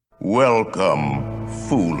Welcome,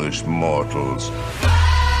 foolish mortals.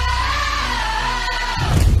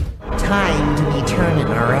 Time to be turning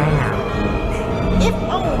around. If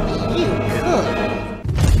only you could.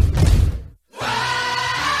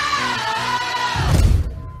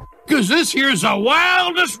 'Cause this here's the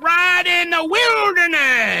wildest ride in the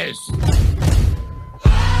wilderness!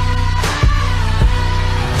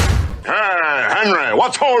 Hey, Henry,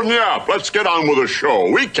 what's holding you up? Let's get on with the show.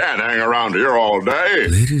 We can't hang around here all day.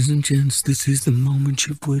 Ladies and gents, this is the moment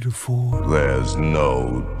you've waited for. There's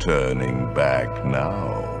no turning back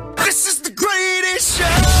now. This is the greatest show!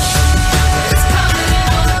 It's coming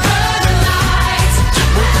on the burning lights.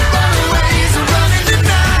 With the runaways are running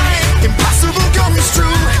tonight. Impossible comes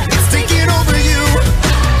true. It's taking over you.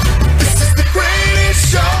 This is the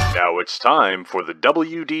greatest show. Now it's time for the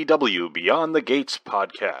WDW Beyond the Gates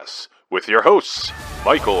podcast with your hosts,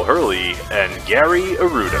 Michael Hurley and Gary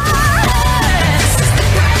Aruda.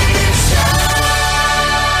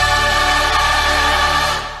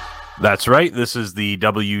 That's right. This is the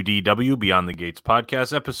WDW Beyond the Gates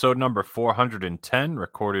podcast, episode number 410,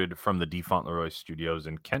 recorded from the D. Fauntleroy Studios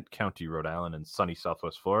in Kent County, Rhode Island, and sunny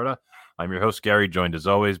Southwest Florida. I'm your host, Gary, joined as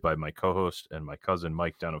always by my co-host and my cousin,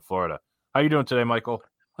 Mike, down in Florida. How you doing today, Michael?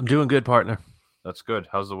 I'm doing good, partner. That's good.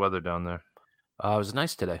 How's the weather down there? It was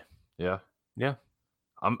nice today. Yeah. Yeah.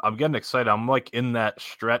 I'm getting excited. I'm like in that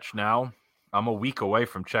stretch now. I'm a week away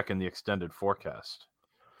from checking the extended forecast.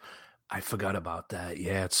 I forgot about that.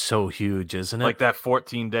 Yeah, it's so huge, isn't it? Like that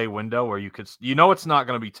 14-day window where you could, it's not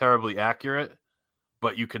going to be terribly accurate,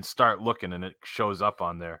 but you can start looking and it shows up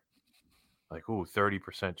on there. Like,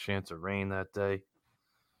 30% chance of rain that day.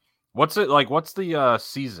 What's it like? What's the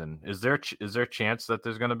season? Is there chance that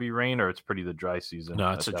there's going to be rain, or it's pretty the dry season?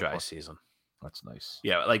 No, it's a dry season. That's nice.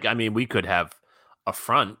 Yeah, we could have a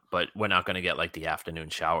front, but we're not going to get like the afternoon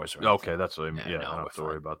showers. Or okay, that's what I mean. Yeah, I don't have to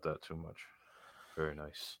worry fine. about that too much. Very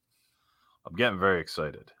nice. I'm getting very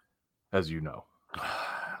excited, as you know.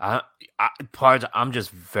 I'm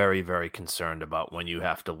just very, very concerned about when you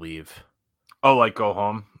have to leave. Oh, like go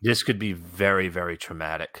home? This could be very, very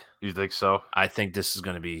traumatic. You think so? I think this is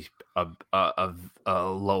going to be a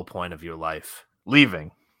low point of your life.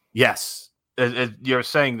 Leaving. Yes. You're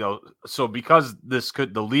saying though, so because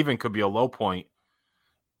the leaving could be a low point.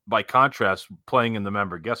 By contrast, playing in the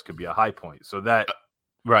member guest could be a high point. So that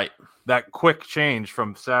right, that quick change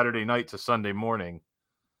from Saturday night to Sunday morning,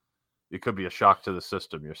 it could be a shock to the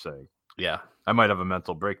system. You're saying, yeah, I might have a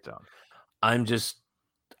mental breakdown.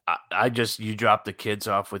 You drop the kids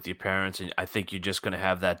off with your parents, and I think you're just going to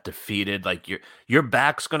have that defeated, like your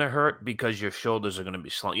back's going to hurt because your shoulders are going to be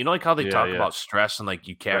slung. You know, like how they talk about stress and like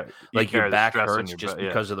you carry, like your back hurts just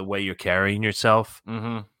because of the way you're carrying yourself.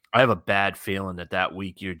 Mm-hmm. I have a bad feeling that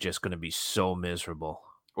week you're just going to be so miserable.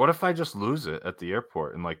 What if I just lose it at the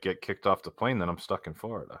airport and like get kicked off the plane? Then I'm stuck in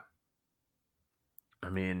Florida. I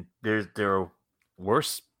mean, there are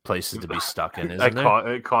worse places to be stuck in, isn't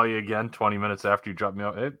I call you again 20 minutes after you drop me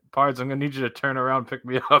off. Hey, Pards, I'm going to need you to turn around and pick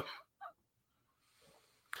me up.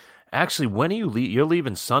 Actually, when are you You're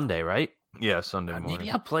leaving Sunday, right? Yeah, Sunday morning.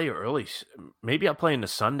 Maybe I'll play early. Maybe I'll play in the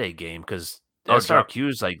Sunday game because SRQ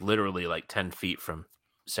is like literally like 10 feet from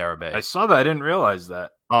Sarah Bay. I saw that. I didn't realize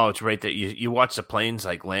that. Oh, it's right there. You watch the planes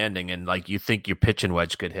like landing and like you think your pitching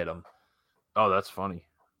wedge could hit them. Oh, that's funny.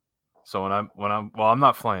 So I'm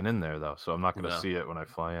not flying in there though, so I'm not going to see it when I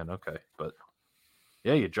fly in. Okay, but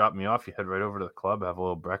yeah, you drop me off. You head right over to the club, have a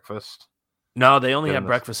little breakfast. No, they only have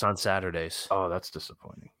breakfast on Saturdays. Oh, that's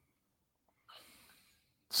disappointing.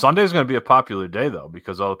 Sunday's going to be a popular day though,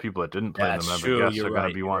 because all the people that didn't play in the member guests are going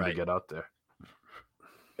to be wanting to get out there.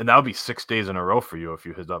 And that'll be 6 days in a row for you if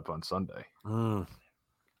you hit up on Sunday.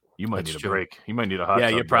 You might need a break. You might need a hot tub. Yeah,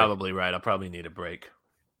 you're probably right. I'll probably need a break.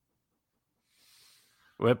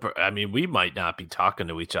 I mean, we might not be talking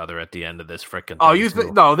to each other at the end of this freaking thing. Oh, you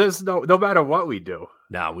think? No, there's no matter what we do.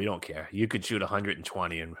 No, we don't care. You could shoot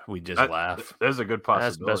 120 and we just laugh. There's a good possibility.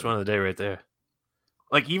 That's the best one of the day right there.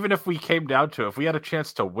 Like, even if we came down to it, if we had a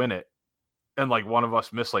chance to win it and like one of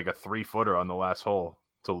us missed like a 3-footer on the last hole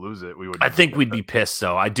to lose it, we would. I think we'd be pissed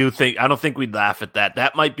though. I don't think we'd laugh at that.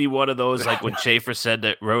 That might be one of those like when Schaefer said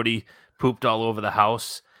that Rhodey pooped all over the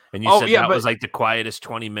house, and you said that was like the quietest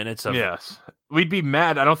 20 minutes of. Yes, we'd be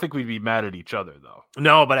mad. I don't think we'd be mad at each other though.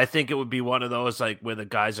 No, but I think it would be one of those like where the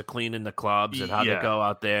guys are cleaning the clubs and how they go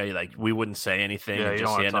out there. Like we wouldn't say anything and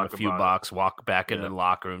just hand them a few bucks, walk back into the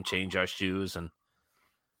locker room, change our shoes, and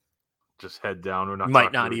just head down. We're not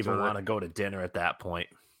might not even want to go to dinner at that point.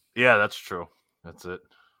 Yeah, that's true. That's it.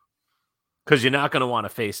 Because you're not going to want to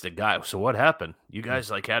face the guy. So what happened? You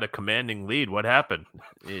guys had a commanding lead. What happened?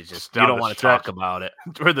 It's just you don't want to talk about it.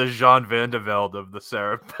 We're the Jean Van de Velde of the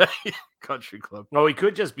Sarah Bay Country Club. Oh, he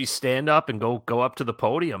could just be stand up and go up to the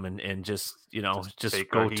podium and just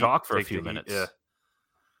go talk for a few minutes. Yeah.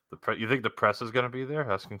 You think the press is going to be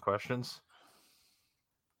there asking questions?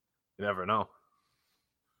 You never know.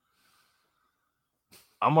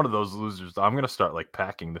 I'm one of those losers. I'm gonna start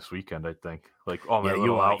packing this weekend. I think all my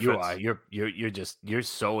little outfits. You're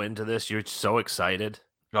so into this. You're so excited.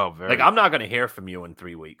 Oh, very. I'm not gonna hear from you in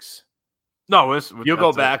 3 weeks. No, you'll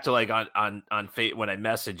go back to on Fate when I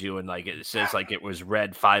message you and it says it was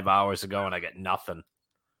read 5 hours ago and I get nothing.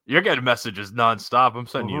 You're getting messages nonstop. I'm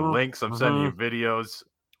sending you links. I'm sending you videos.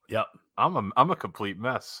 Yep. I'm a complete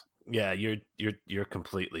mess. Yeah, you're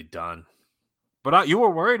completely done. But you were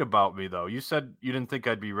worried about me, though. You said you didn't think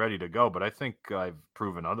I'd be ready to go, but I think I've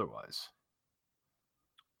proven otherwise.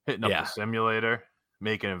 Hitting up the simulator,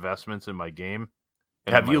 making investments in my game.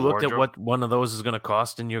 Have you looked at what one of those is going to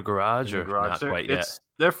cost in your garage? Or not quite yet?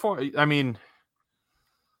 Therefore, I mean,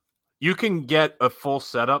 you can get a full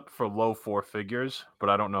setup for low 4 figures, but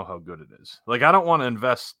I don't know how good it is. I don't want to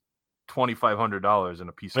invest $2,500 in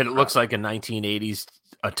a piece of crap. It looks like a 1980s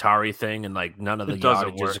Atari thing, and none of the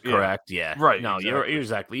yardages are correct. Yeah. Right. No, exactly. You're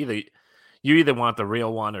exactly. You either want the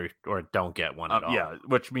real one or don't get one at all. Yeah,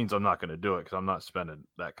 which means I'm not going to do it because I'm not spending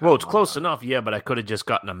that kind Well, it's close enough, yeah, but I could have just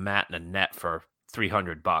gotten a mat and a net for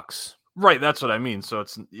 $300. Right, that's what I mean. So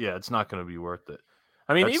it's not going to be worth it.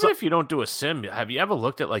 I mean, even if you don't do a sim, have you ever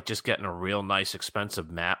looked at just getting a real nice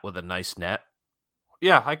expensive mat with a nice net?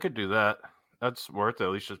 Yeah, I could do that. That's worth it.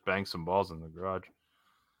 At least just bang some balls in the garage.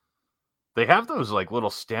 They have those little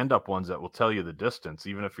stand-up ones that will tell you the distance,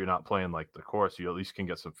 even if you're not playing the course. You at least can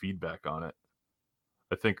get some feedback on it.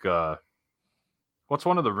 I think what's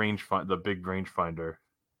one of the big rangefinder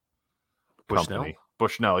company?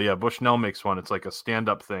 Bushnell. Yeah, Bushnell makes one. It's a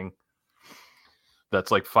stand-up thing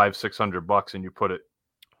that's $500-$600, and you put it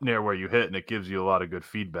near where you hit, and it gives you a lot of good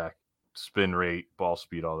feedback. Spin rate, ball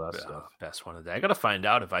speed, all that stuff. Best one of the day. I got to find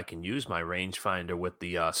out if I can use my rangefinder with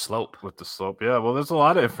the slope. With the slope, yeah. Well, there's a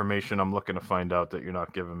lot of information I'm looking to find out that you're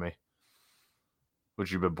not giving me.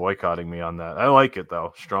 Which you've been boycotting me on that. I like it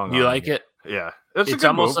though. Strong. You like it? Yeah. It's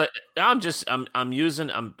almost move.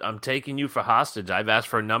 I'm taking you for hostage. I've asked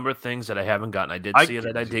for a number of things that I haven't gotten. I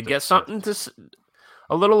did get something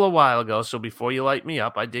a while ago. So before you light me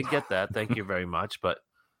up, I did get that. Thank you very much. But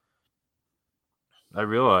I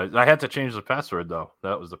realized I had to change the password, though.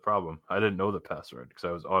 That was the problem. I didn't know the password because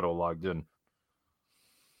I was auto-logged in.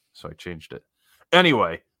 So I changed it.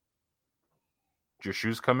 Anyway, did your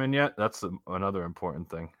shoes come in yet? That's another important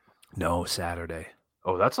thing. No, Saturday.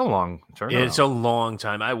 Oh, that's a long turnaround. It's a long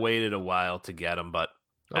time. I waited a while to get them, but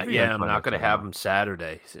I'm not going to have them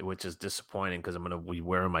Saturday, which is disappointing because I'm going to be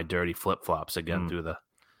wearing my dirty flip-flops again through the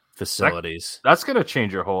facilities. That's going to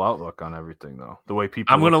change your whole outlook on everything, though. The way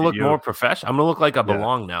people I'm going to look more professional. I'm going to look like I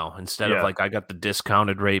belong now instead of I got the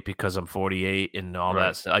discounted rate because I'm 48 and all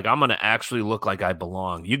that stuff. I'm going to actually look like I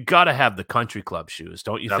belong. You got to have the country club shoes,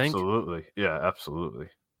 don't you think? Absolutely. Yeah, absolutely.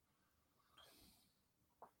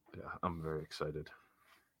 Yeah, I'm very excited.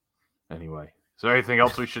 Anyway, is there anything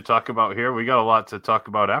else we should talk about here? We got a lot to talk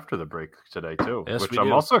about after the break today, too. Yes, which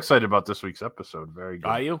I'm also excited about this week's episode. Very good.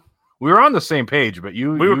 Are you? We were on the same page, but we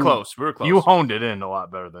were close. We were close. You honed it in a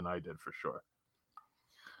lot better than I did, for sure.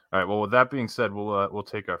 All right. Well, with that being said, we'll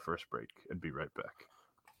take our first break and be right back.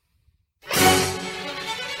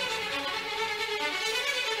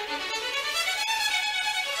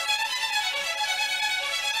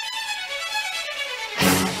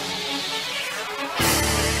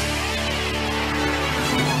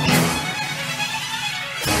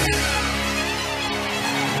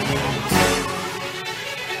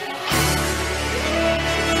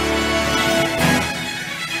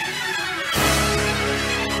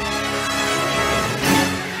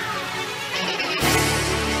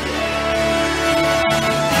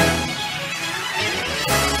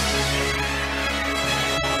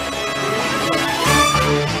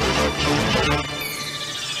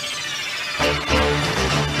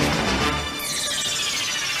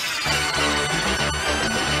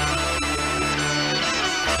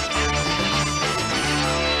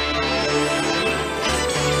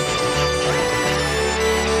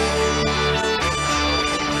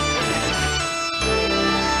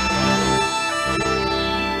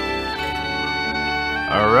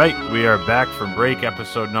 We are back from break,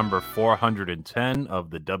 episode number 410 of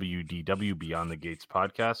the WDW Beyond the Gates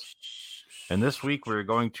podcast. And this week we're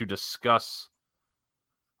going to discuss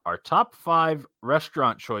our top 5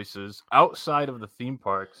 restaurant choices outside of the theme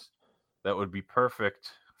parks that would be perfect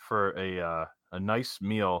for a nice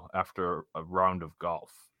meal after a round of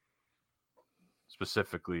golf.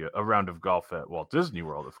 Specifically, a round of golf at Walt Disney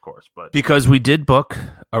World, of course. But because we did book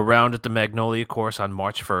a round at the Magnolia course on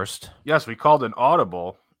March 1st. Yes, we called an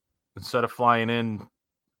audible instead of flying in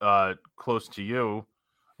close to you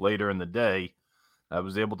later in the day. I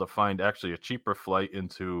was able to find actually a cheaper flight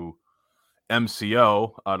into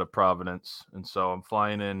MCO out of Providence. And so I'm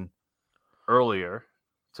flying in earlier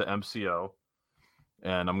to MCO,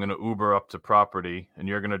 and I'm going to Uber up to property, and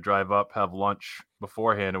you're going to drive up, have lunch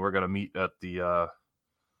beforehand, and we're going to meet at the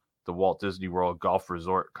Walt Disney World Golf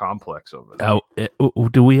Resort complex over there.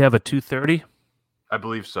 Do we have a 2:30? I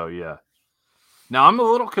believe so, yeah. Now, I'm a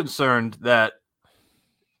little concerned that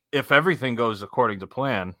if everything goes according to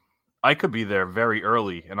plan, I could be there very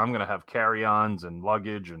early, and I'm going to have carry-ons and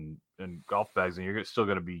luggage and golf bags, and you're still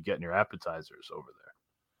going to be getting your appetizers over there.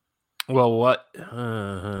 Well, what?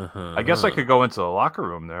 I guess I could go into the locker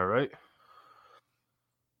room there, right?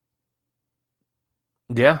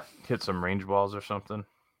 Yeah. Hit some range balls or something.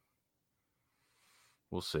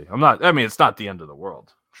 We'll see. It's not the end of the world.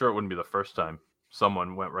 I'm sure it wouldn't be the first time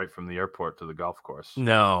someone went right from the airport to the golf course.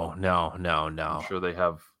 No. I'm sure they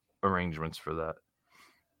have arrangements for that.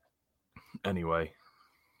 Anyway,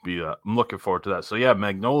 I'm looking forward to that. So yeah,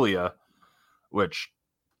 Magnolia, which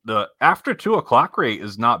the after 2:00 rate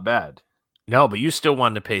is not bad. No, but you still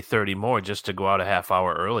wanted to pay $30 more just to go out a half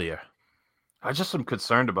hour earlier. I just am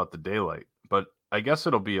concerned about the daylight, but I guess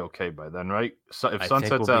it'll be okay by then, right? So if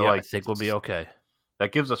sunset's I think we'll be okay.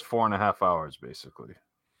 That gives us 4.5 hours basically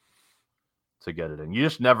to get it in. You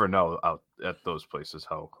just never know out at those places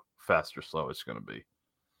how fast or slow it's going to be.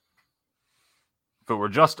 If it were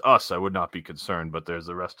just us, I would not be concerned, but there's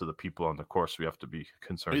the rest of the people on the course we have to be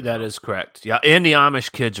concerned That is correct. Yeah, and the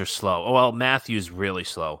Amish kids are slow. Well, Matthew's really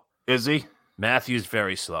slow. Is he? Matthew's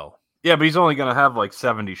very slow. Yeah, but he's only going to have like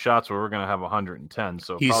 70 shots where we're going to have 110.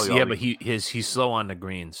 So he's slow on the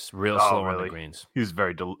greens. Slow on the greens. He's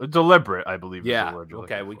very deliberate, I believe. Yeah. Is the word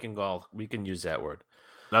okay, we can use that word.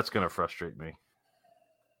 That's going to frustrate me.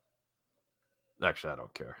 Actually, I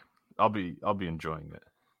don't care. I'll be enjoying it.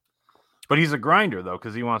 But he's a grinder, though,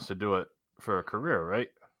 because he wants to do it for a career, right?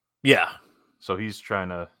 Yeah. So he's trying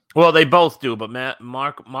to... Well, they both do, but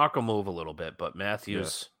Mark will move a little bit, but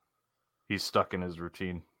Matthews... Yeah. He's stuck in his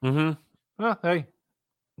routine. Mm-hmm. Well, hey,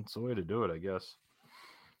 it's the way to do it, I guess.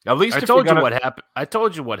 At least I told you what happened. I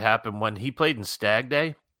told you what happened when he played in Stag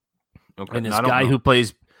Day. Okay. And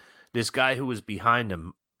this guy who was behind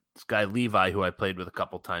him, this guy Levi, who I played with a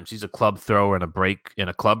couple times, he's a club thrower and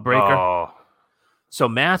a club breaker. Oh. So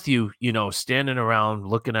Matthew, standing around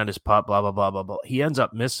looking at his putt, blah, blah, blah, blah, blah. He ends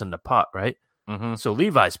up missing the putt, right? Mm-hmm. So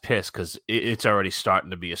Levi's pissed because it's already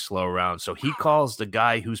starting to be a slow round. So he calls the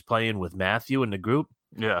guy who's playing with Matthew in the group.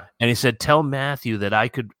 Yeah. And he said, tell Matthew that I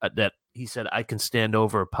can stand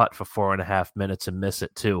over a putt for 4.5 minutes and miss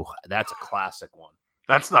it too. That's a classic one.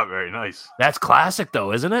 That's not very nice. That's classic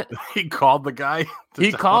though, isn't it? He called the guy.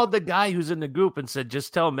 He called the guy who's in the group and said,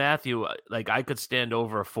 just tell Matthew, I could stand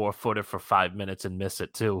over a 4-footer for 5 minutes and miss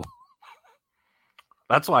it too.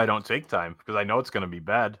 That's why I don't take time, because I know it's going to be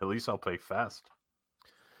bad. At least I'll play fast.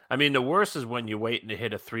 I mean, the worst is when you're waiting to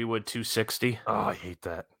hit a 3-wood 260. Oh, I hate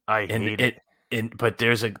that. I hate it. But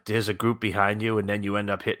there's a group behind you, and then you end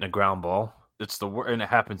up hitting a ground ball. It's the worst, and it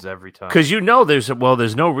happens every time. Because there's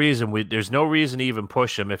no reason to even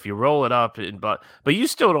push them if you roll it up, but you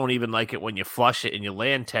still don't even like it when you flush it and you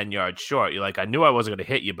land 10 yards short. You're like, I knew I wasn't going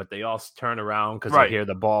to hit you, but they all turn around because they hear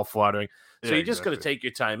the ball fluttering. So you're just going to take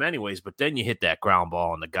your time anyways, but then you hit that ground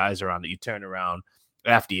ball and the guys are on it. You turn around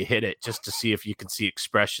after you hit it just to see if you can see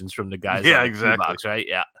expressions from the guys. Yeah, on the exactly. box, right?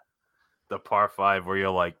 Yeah. The par 5 where you're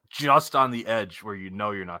like just on the edge where you know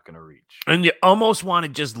you're not going to reach. And you almost want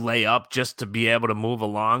to just lay up just to be able to move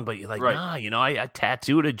along, but you're like, nah, I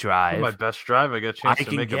tattooed a drive. My best drive. I got a chance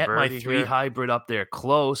to make a birdie. I can get my 3 hybrid up there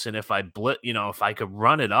close, and if I if I could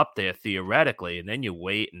run it up there theoretically, and then you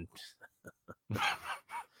wait and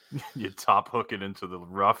you top hook it into the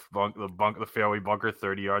rough the fairway bunker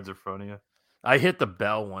 30 yards in front of you. I hit the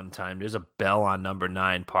bell one time. There's a bell on number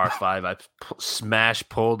 9, par 5. I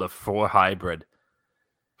pulled a 4 hybrid.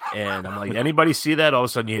 And I'm like, anybody see that? All of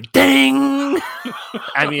a sudden you ding!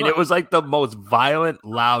 I mean, it was like the most violent,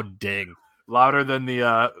 loud ding. Louder than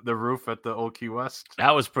the roof at the Old Key West.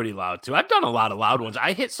 That was pretty loud too. I've done a lot of loud ones.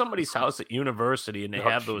 I hit somebody's house at university, and they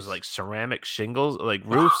have those like ceramic shingles, like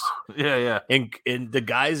roofs. Yeah. And the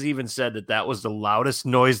guys even said that was the loudest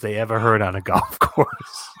noise they ever heard on a golf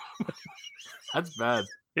course. That's bad.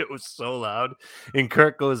 It was so loud. And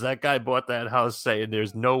Kirk goes, that guy bought that house saying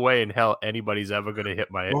there's no way in hell anybody's ever going to reach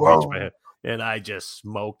my head. And I just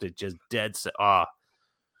smoked it, just dead.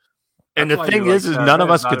 And the thing is none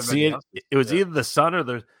of us could see it. It was either the sun or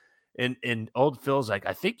the. And old Phil's like,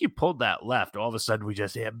 I think you pulled that left. All of a sudden, we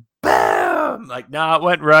just hear bam. Like, nah, it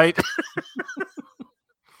went right.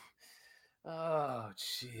 Oh,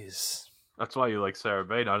 jeez. That's why you like Sarah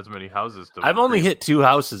Bay. Not as many houses. I've only hit 2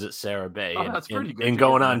 houses at Sarah Bay. Oh, that's pretty good. And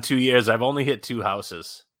going on 2 years, I've only hit 2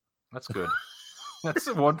 houses. That's good.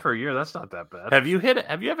 That's one per year. That's not that bad. Have you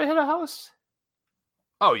ever hit a house?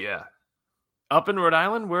 Oh yeah. Up in Rhode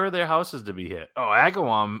Island, where are there houses to be hit? Oh,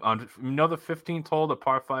 Agawam. The 15th hole, the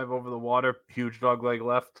par 5 over the water, huge dog leg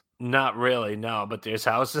left. Not really, no. But there's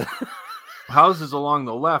houses. Houses along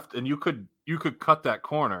the left, and you could cut that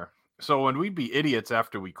corner. So when we'd be idiots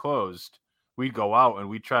after we closed, we'd go out and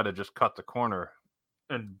we'd try to just cut the corner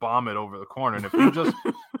and bomb it over the corner. And if you just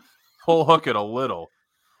pull hook it a little,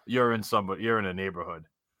 you're in a neighborhood.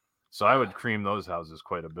 So I would cream those houses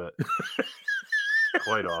quite a bit,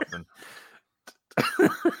 quite often.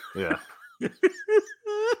 Yeah.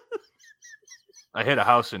 I hit a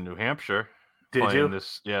house in New Hampshire. Did you?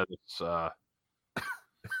 This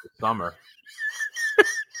summer.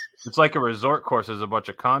 It's like a resort course. There's a bunch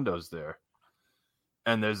of condos there.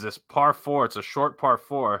 And there's this par 4. It's a short par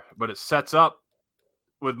 4, but it sets up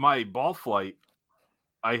with my ball flight.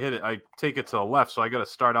 I hit it. I take it to the left, so I got to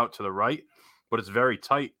start out to the right, but it's very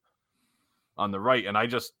tight on the right. And I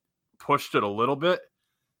just pushed it a little bit.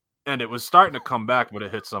 And it was starting to come back, but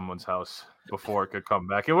it hit someone's house before it could come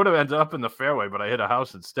back. It would have ended up in the fairway, but I hit a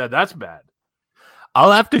house instead. That's bad.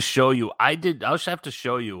 I'll have to show you. I'll just have to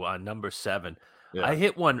show you on number 7. Yeah. I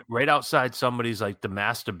hit one right outside somebody's, like, the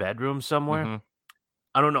master bedroom somewhere. Mm-hmm.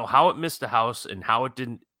 I don't know how it missed the house and how it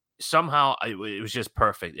didn't. Somehow it was just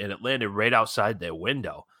perfect, and it landed right outside their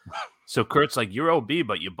window. So Kurt's like, "You're OB,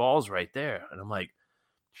 but your ball's right there." And I'm like,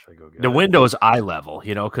 should I go get the window is eye level,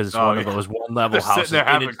 because it's one of those one level houses. Sitting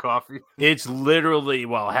there having coffee. It's literally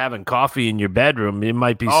having coffee in your bedroom. It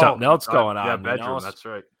might be something else going on. Yeah, bedroom. That's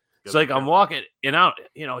right. It's like I'm walking in out.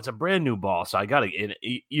 It's a brand new ball, so I gotta.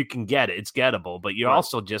 You can get it. It's gettable, but you're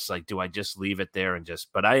also just like, do I just leave it there and just?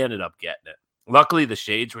 But I ended up getting it. Luckily, the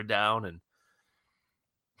shades were down, and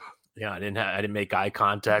I didn't make eye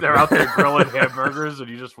contact. They're out there grilling hamburgers, and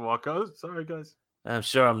you just walk out. Sorry, guys. I'm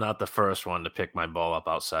sure I'm not the first one to pick my ball up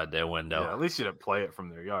outside their window. Yeah, at least you didn't play it from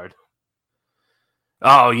their yard.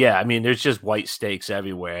 Oh, yeah. I mean, there's just white stakes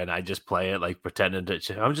everywhere, and I just play it like pretending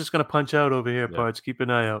to. I'm just going to punch out over here, Parts. Keep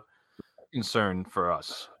an eye out. Concern for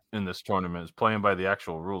us in this tournament is playing by the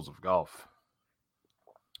actual rules of golf.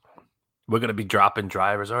 We're going to be dropping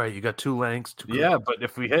drivers. All right, you got 2 lengths. Yeah, but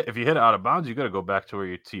if you hit it out of bounds, you got to go back to where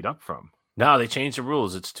you teed up from. No, they changed the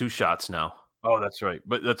rules. It's 2 shots now. Oh, that's right.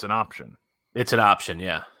 But that's an option. It's an option,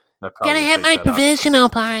 yeah. Gonna hit my provisional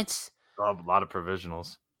parts. Oh, a lot of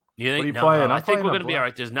provisionals. You think? What are you playing? I think we're going to be all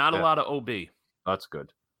right. There's not a lot of OB. That's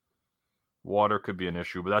good. Water could be an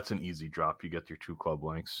issue, but that's an easy drop. You get your 2 club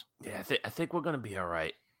lengths. Yeah, I think we're going to be all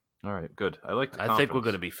right. All right, good. I think we're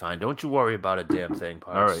going to be fine. Don't you worry about a damn thing,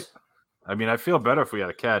 Parts. All right. I mean, I feel better if we had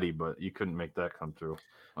a caddy, but you couldn't make that come through,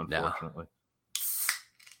 unfortunately.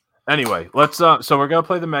 No. Anyway, let's. So we're gonna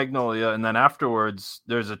play the Magnolia, and then afterwards,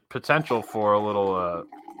 there's a potential for a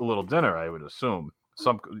little dinner. I would assume.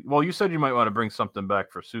 Well, you said you might want to bring something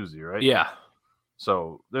back for Susie, right? Yeah.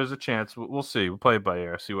 So there's a chance. We'll see. We'll play it by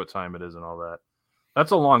ear, see what time it is, and all that.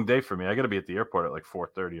 That's a long day for me. I got to be at the airport at like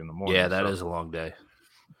 4:30 in the morning. Yeah, that is a long day.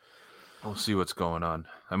 We'll see what's going on.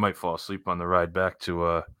 I might fall asleep on the ride back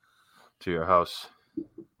to your house.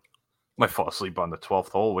 Might fall asleep on the 12th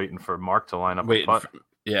hole waiting for Mark to line up a putt.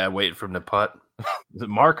 Waiting for him to putt. Is it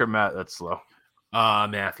Mark or Matt that's slow?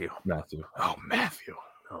 Matthew. Oh, Matthew.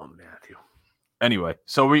 Anyway,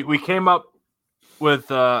 so we came up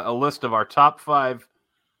with a list of our top 5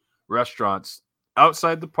 restaurants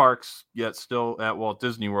outside the parks, yet still at Walt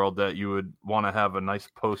Disney World that you would want to have a nice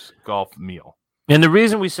post-golf meal. And the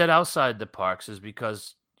reason we said outside the parks is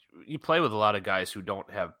because you play with a lot of guys who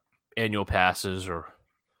don't have annual passes or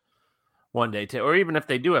one-day or even if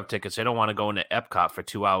they do have tickets, they don't want to go into Epcot for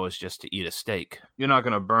 2 hours just to eat a steak. You're not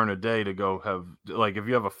going to burn a day to go have, like, if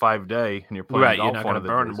you have a 5-day and you're playing golf, you're not going to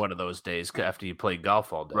burn one of those days after you play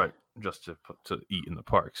golf all day. Right, just to eat in the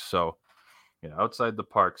parks. So, yeah, outside the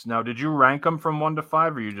parks. Now, did you rank them from 1 to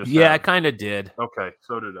 5, or you just? Yeah, I kind of did. Okay,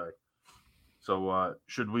 so did I. So,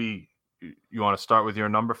 should we? You want to start with your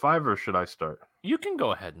number 5, or should I start? You can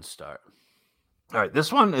go ahead and start. All right,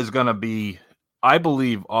 this one is going to be, I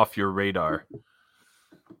believe, off your radar.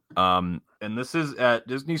 And this is at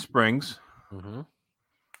Disney Springs. Mm-hmm.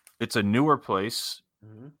 It's a newer place,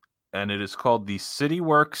 and it is called the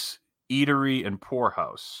CityWorks Eatery and Pour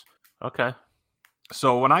House. Okay.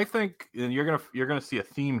 So when I think, and you're gonna see a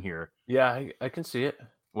theme here. Yeah, I can see it.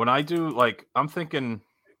 When I do, like, I'm thinking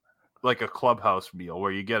like a clubhouse meal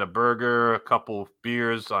where you get a burger, a couple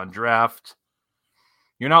beers on draft.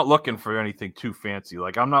 You're not looking for anything too fancy.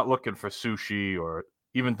 Like, I'm not looking for sushi or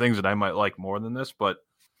even things that I might like more than this, but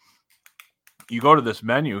you go to this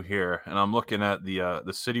menu here, and I'm looking at the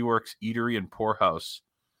CityWorks Eatery and Poorhouse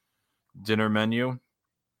dinner menu.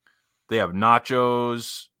 They have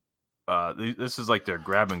nachos. This is like their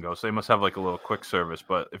grab and go, so they must have like a little quick service.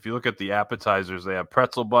 But if you look at the appetizers, they have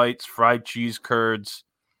pretzel bites, fried cheese curds,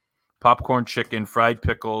 popcorn chicken, fried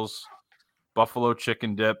pickles, buffalo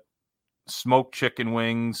chicken dip, smoked chicken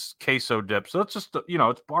wings, queso dip. So it's just,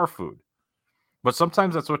 it's bar food. But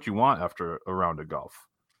sometimes that's what you want after a round of golf.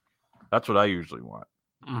 That's what I usually want.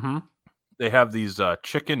 Mm-hmm. They have these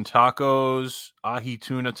chicken tacos, ahi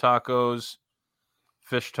tuna tacos,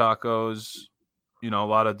 fish tacos, a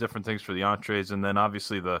lot of different things for the entrees. And then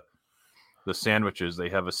obviously the sandwiches. They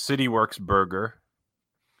have a CityWorks burger.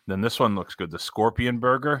 Then this one looks good. The Scorpion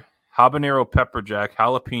burger, habanero pepper jack,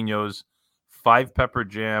 jalapenos, 5 pepper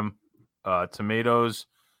jam, tomatoes,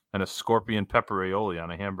 and a scorpion pepper aioli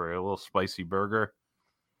on a hamburger. A little spicy burger.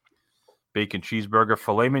 Bacon cheeseburger,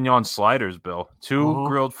 filet mignon sliders, Bill. 2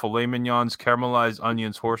 grilled filet mignons, caramelized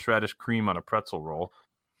onions, horseradish cream on a pretzel roll.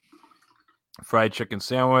 Fried chicken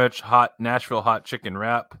sandwich, hot Nashville hot chicken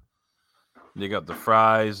wrap. They got the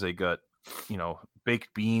fries. They got,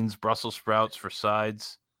 baked beans, Brussels sprouts for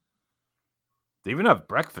sides. They even have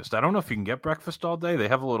breakfast. I don't know if you can get breakfast all day. They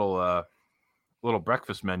have a little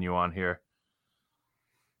breakfast menu on here.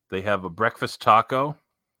 They have a breakfast taco,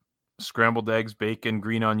 scrambled eggs, bacon,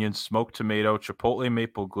 green onions, smoked tomato, chipotle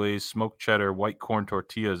maple glaze, smoked cheddar, white corn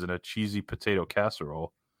tortillas, and a cheesy potato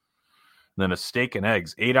casserole. And then a steak and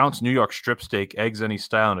eggs, 8-ounce New York strip steak, eggs any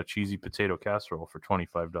style, and a cheesy potato casserole for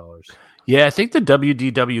 $25. Yeah, I think the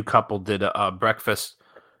WDW couple did a breakfast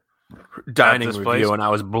dining review, place, and I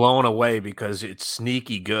was blown away because it's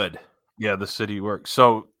sneaky good. Yeah, the CityWorks.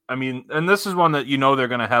 So, I mean, and this is one that they're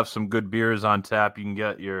going to have some good beers on tap. You can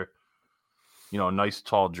get your nice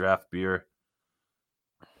tall draft beer,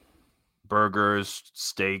 burgers,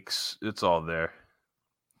 steaks. It's all there.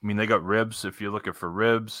 I mean, they got ribs if you're looking for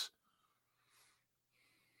ribs.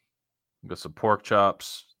 You got some pork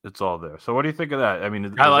chops. It's all there. So what do you think of that? I mean,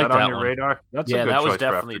 is like that on that your one. radar? That's a good that was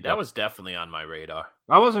choice definitely on my radar.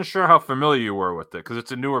 I wasn't sure how familiar you were with it because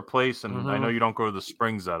it's a newer place, and I know you don't go to the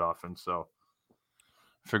Springs that often, so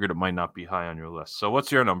I figured it might not be high on your list. So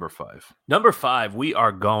what's your number 5? Number 5, we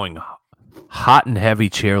are going hot and heavy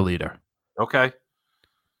cheerleader. Okay.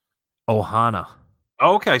 Ohana.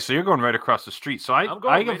 Okay, so you're going right across the street. So I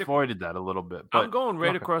right avoided that a little bit. But I'm going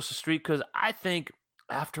right across the street because I think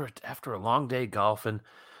after a long day golfing,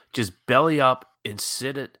 just belly up and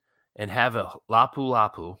sit it and have a lapu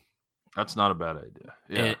lapu. That's not a bad idea.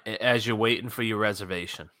 Yeah. As you're waiting for your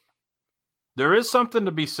reservation. There is something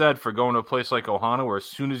to be said for going to a place like Ohana where as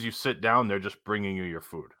soon as you sit down, they're just bringing you your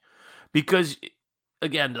food. Because,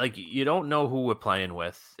 again, like, you don't know who we're playing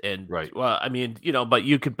with. And, right. Well, I mean, but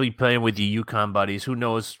you could be playing with your UConn buddies. Who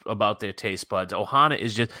knows about their taste buds? Ohana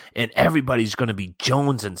is just, and everybody's going to be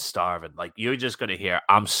Jones and starving. Like, you're just going to hear,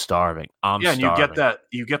 I'm starving. I'm starving. And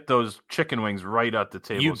you get those chicken wings right at the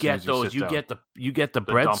table. You get those. You get the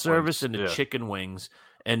bread dumplings, service and the chicken wings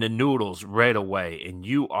and the noodles right away. And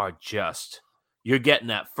you're getting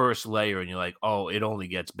that first layer and you're like, oh, it only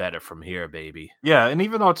gets better from here, baby. Yeah, and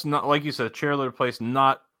even though it's not, like you said, a cheerleader place,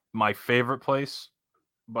 not my favorite place,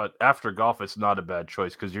 but after golf, it's not a bad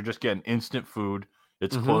choice because you're just getting instant food.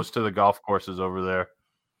 It's close to the golf courses over there,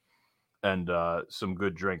 and some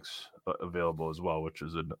good drinks available as well, which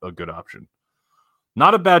is a good option.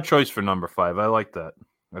 Not a bad choice for number 5. I like that.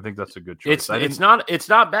 I think that's a good choice. It's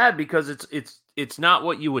not bad because it's not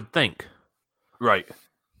what you would think. Right.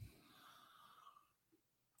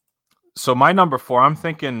 So my number 4, I'm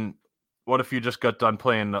thinking, what if you just got done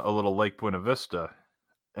playing a little Lake Buena Vista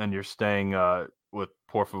and you're staying with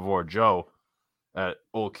Por Favor Joe at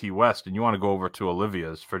Old Key West and you want to go over to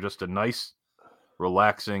Olivia's for just a nice,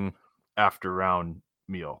 relaxing after-round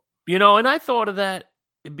meal? And I thought of that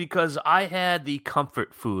because I had the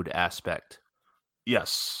comfort food aspect.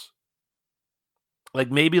 Yes.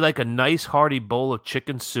 Like maybe like a nice hearty bowl of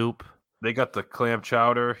chicken soup. They got the clam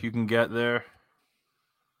chowder you can get there.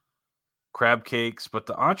 Crab cakes, but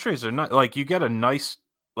the entrees are not like you get a nice,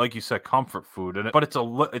 like you said, comfort food, but it's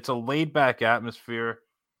a laid back atmosphere.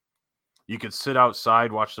 You could sit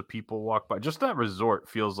outside, watch the people walk by. Just that resort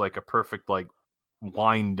feels like a perfect like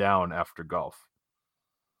wind down after golf.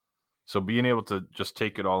 So being able to just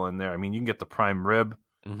take it all in there. I mean, you can get the prime rib,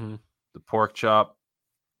 the pork chop,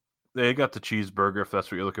 They got the cheeseburger if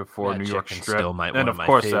that's what you're looking for. That New York chicken strip, still might and one of of my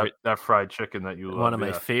course favorite- that fried chicken that you love. One of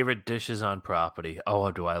my favorite dishes on property. Oh,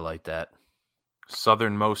 do I like that?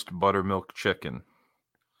 Southernmost buttermilk chicken.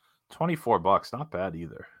 $24, not bad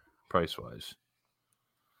either, price wise.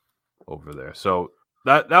 Over there, so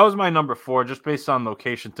that was my number 4, just based on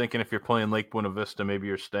location. Thinking if you're playing Lake Buena Vista, maybe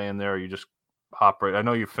you're staying there, or you just hop right. I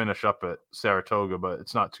know you finish up at Saratoga, but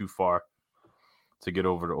it's not too far to get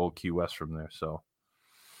over to Old Key West from there. So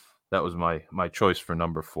that was my choice for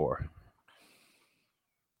number 4.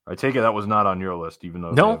 I take it that was not on your list, even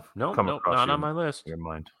though No, not on my list. Your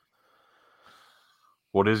mind.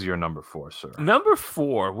 What is your number 4, sir? Number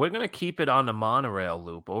 4, we're going to keep it on the monorail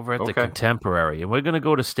loop over at the Contemporary, and we're going to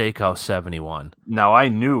go to Steakhouse 71. Now, I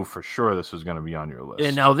knew for sure this was going to be on your list.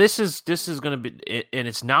 And now this is going to be, and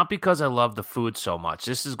it's not because I love the food so much.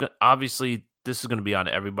 Obviously, this is going to be on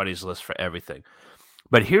everybody's list for everything.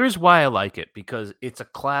 But here's why I like it, because it's a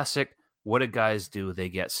classic. What do guys do? They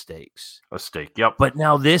get steaks. A steak, yep. But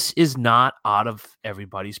now this is not out of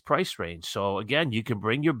everybody's price range. So again, you can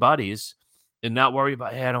bring your buddies and not worry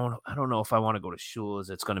about, hey, I don't know if I want to go to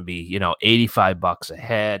Shula's. It's going to be, $85 a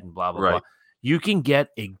head and blah, blah, blah. You can get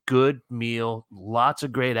a good meal, lots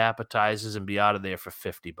of great appetizers, and be out of there for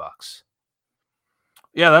 $50.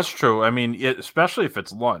 Yeah, that's true. I mean, especially if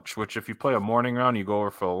it's lunch, which if you play a morning round, you go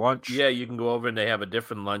over for a lunch. Yeah, you can go over and they have a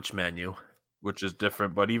different lunch menu. Which is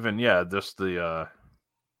different. But even, just even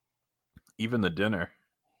the dinner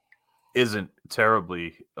isn't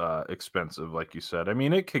terribly expensive, like you said. I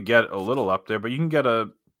mean, it could get a little up there, but you can get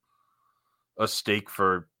a steak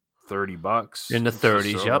for $30 in the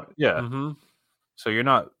 30s. Yep. Yeah. Mm-hmm. So you're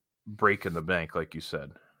not breaking the bank, like you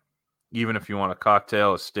said. Even if you want a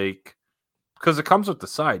cocktail, a steak, because it comes with the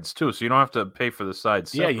sides too, so you don't have to pay for the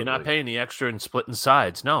sides separately. Yeah, you're not paying the extra and splitting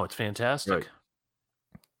sides. No, it's fantastic. Right.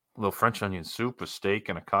 A little French onion soup, a steak,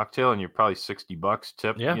 and a cocktail, and you're probably $60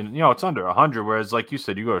 tip. Yeah. It's under 100. Whereas, like you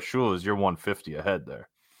said, you go to Shula's, you're 150 ahead there.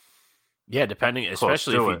 Yeah, depending,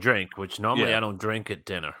 especially if you drink, which normally I don't drink at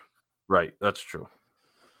dinner. Right, that's true.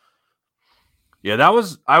 Yeah, I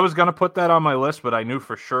was gonna put that on my list, but I knew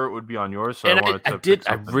for sure it would be on yours. So and I wanted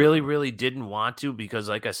to. I really, really didn't want to, because,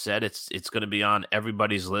 like I said, it's going to be on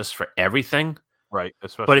everybody's list for everything. Right,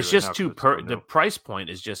 especially. But it's just the price point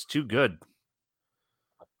is just too good.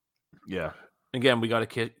 Yeah. Again, we got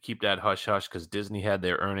to keep that hush hush because Disney had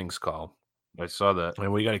their earnings call. I saw that,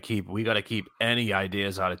 and we got to keep any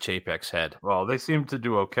ideas out of Chapek's head. Well, they seem to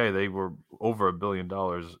do okay. They were over $1 billion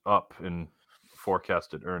up in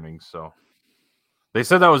forecasted earnings, so they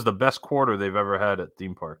said that was the best quarter they've ever had at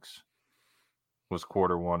theme parks. Was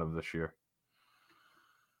Q1 of this year,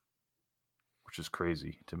 which is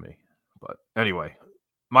crazy to me. But anyway,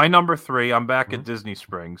 my number 3. I'm back at Disney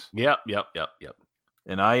Springs. Yep.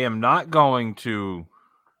 And I am not going to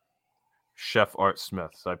Chef Art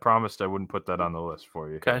Smith's. I promised I wouldn't put that on the list for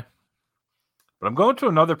you. Okay. But I'm going to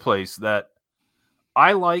another place that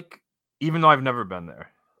I like, even though I've never been there.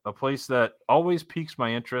 A place that always piques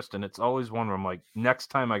my interest, and it's always one where I'm like, next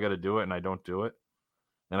time I got to do it, and I don't do it.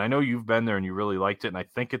 And I know you've been there and you really liked it, and I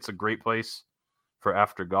think it's a great place for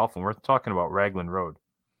after golf, and we're talking about Raglan Road.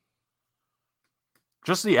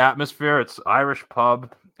 Just the atmosphere. It's Irish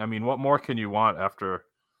pub. I mean, what more can you want after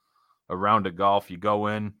a round of golf? You go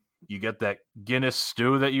in, you get that Guinness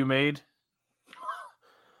stew that you made.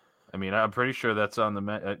 I mean, I'm pretty sure that's on the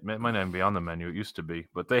menu. It might not even be on the menu. It used to be.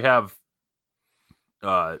 But they have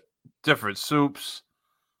different soups.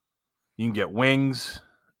 You can get wings.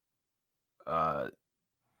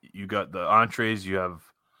 You got the entrees. You have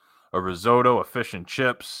a risotto, a fish and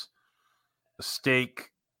chips, a steak,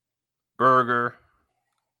 burger.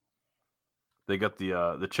 They got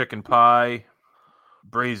the chicken pie,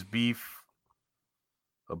 braised beef,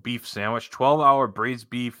 a beef sandwich, 12-hour braised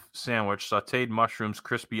beef sandwich, sautéed mushrooms,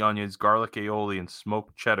 crispy onions, garlic aioli, and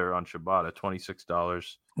smoked cheddar on ciabatta,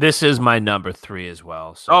 $26. This is my number 3 as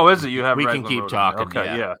well. So is it? You have we Raglan can keep Road talking.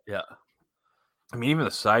 Okay, yeah. I mean, even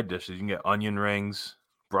the side dishes, you can get onion rings,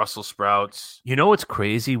 Brussels sprouts. You know what's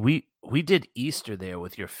crazy? We did Easter there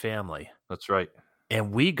with your family. That's right.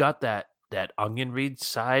 And we got that onion ring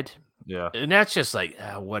side. Yeah. And that's just like,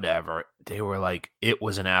 whatever. They were like, it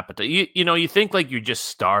was an appetite. You think like you're just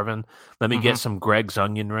starving. Let me get some Greg's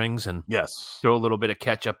onion rings and throw a little bit of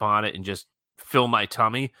ketchup on it and just fill my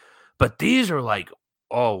tummy. But these are like,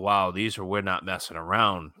 oh, wow. We're not messing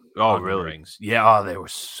around. Oh, really? Rings. Yeah. Oh, they were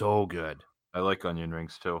so good. I like onion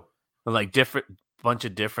rings too. And like bunch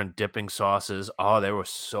of different dipping sauces. Oh, they were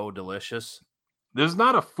so delicious. There's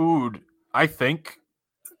not a food, I think,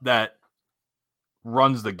 that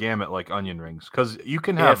runs the gamut like onion rings, because you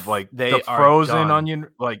can have the frozen onion,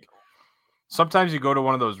 like Sometimes you go to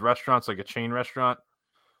one of those restaurants, like a chain restaurant,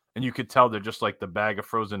 and you could tell they're just like the bag of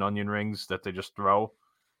frozen onion rings that they just throw.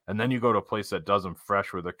 And then you go to a place that does them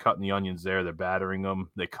fresh, where they're cutting the onions there, they're battering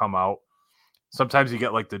them, they come out. Sometimes you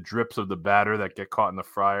get like the drips of the batter that get caught in the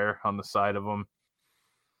fryer on the side of them.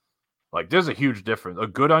 Like, there's a huge difference. A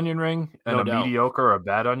good onion ring and mediocre or a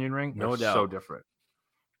bad onion ring, no doubt, so different.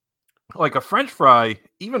 Like a French fry,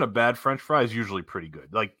 even a bad French fry is usually pretty good.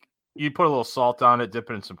 Like, you put a little salt on it, dip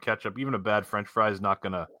it in some ketchup. Even a bad French fry is not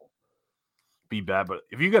going to be bad. But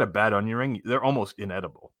if you get a bad onion ring, they're almost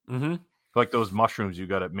inedible. Mm-hmm. Like those mushrooms you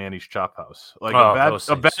got at Manny's Chop House. Like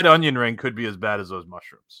a bad onion ring could be as bad as those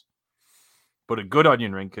mushrooms. But a good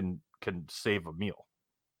onion ring can save a meal.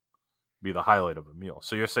 Be the highlight of a meal.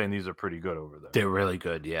 So you're saying these are pretty good over there. They're really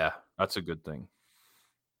good, yeah. That's a good thing.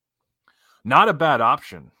 Not a bad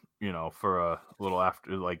option, for a little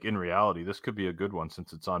after, like in reality, this could be a good one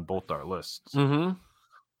since it's on both our lists. Mm-hmm.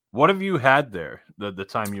 What have you had there the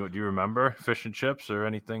time do you remember? Fish and chips or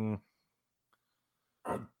anything?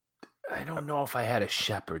 I don't know if I had a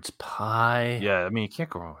shepherd's pie. Yeah, I mean, you can't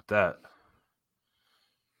go wrong with that.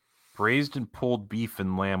 Braised and pulled beef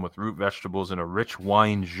and lamb with root vegetables and a rich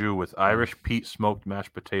wine jus with Irish peat smoked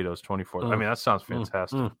mashed potatoes, 24. I mean, that sounds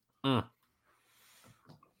fantastic.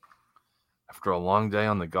 After a long day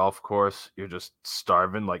on the golf course, you're just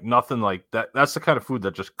starving. Like, nothing like that. That's the kind of food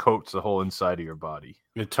that just coats the whole inside of your body.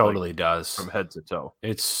 It totally does. From head to toe.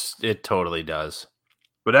 It totally does.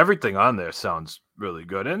 But everything on there sounds really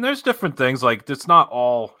good. And there's different things. Like, it's not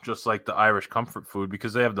all just like the Irish comfort food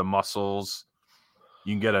because they have the mussels.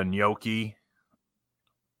 You can get a gnocchi,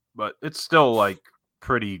 but it's still like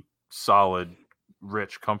pretty solid,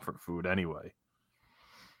 rich comfort food anyway.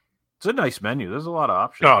 It's a nice menu. There's a lot of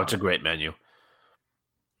options. Oh, it's a great menu.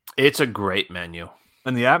 It's a great menu.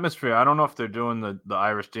 And the atmosphere, I don't know if they're doing the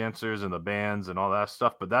Irish dancers and the bands and all that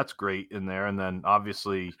stuff, but that's great in there. And then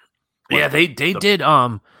obviously... Yeah, they did...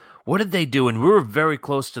 What did they do? And we were very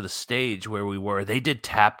close to the stage where we were. They did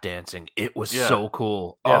tap dancing. It was so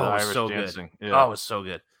cool. Yeah, it was so dancing. good. Yeah. Oh, it was so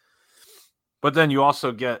good. But then you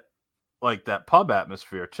also get like that pub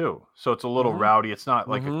atmosphere too. So it's a little rowdy. It's not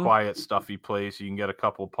like a quiet, stuffy place. You can get a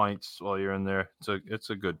couple pints while you're in there.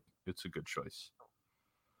 It's a good choice.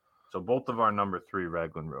 So both of our number 3,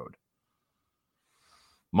 Raglan Road.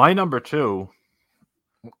 My number 2.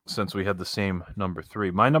 Since we had the same number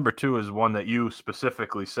 3, my number 2 is one that you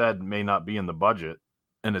specifically said may not be in the budget,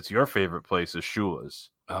 and it's your favorite place is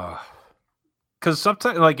Shula's. Because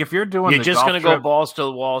sometimes, like, if you're doing, you're just gonna go balls to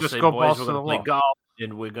the wall, just say, go boys, balls we're to gonna the play wall. golf,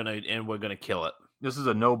 and we're gonna kill it. This is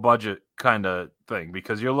a no budget kind of thing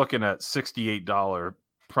because you're looking at $68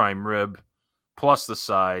 prime rib, plus the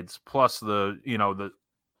sides, plus the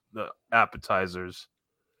the appetizers,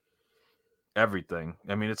 everything.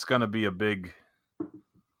 I mean, it's gonna be a big.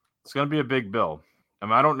 It's going to be a big bill. I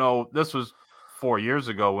mean, I don't know. This was 4 years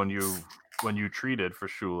ago when you treated for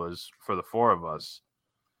Shula's for the 4 of us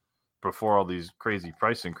before all these crazy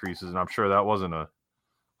price increases, and I'm sure that wasn't a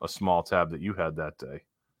small tab that you had that day.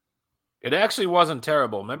 It actually wasn't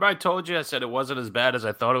terrible. Remember I told you I said it wasn't as bad as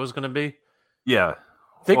I thought it was going to be? Yeah.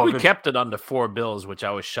 I think we kept it under $4, which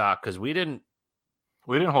I was shocked because we didn't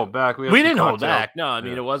hold back. We didn't hold back. No, I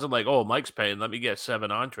mean, it wasn't like, oh, Mike's paying. Let me get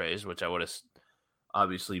 7 entrees, which I would have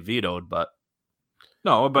obviously vetoed, but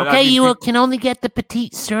no, but okay, you can only get the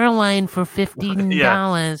petite sirloin for $15.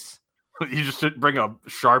 Yeah. You just bring a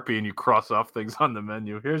Sharpie and you cross off things on the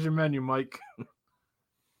menu. Here's your menu, Mike.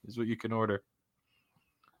 Here's what you can order.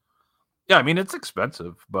 Yeah, I mean, it's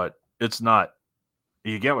expensive, but it's not.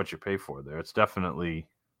 You get what you pay for there. It's definitely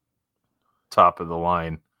top of the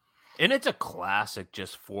line. And it's a classic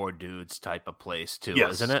just 4 dudes type of place too,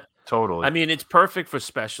 yes, isn't it? Totally. I mean, it's perfect for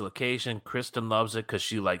special occasion. Kristen loves it because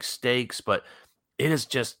she likes steaks, but it's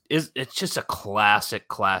just a classic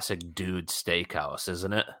dude steakhouse,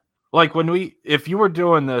 isn't it? Like if you were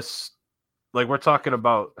doing this, like we're talking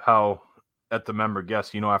about how at the member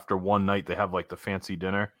guest, after one night they have like the fancy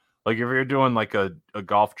dinner. Like if you're doing like a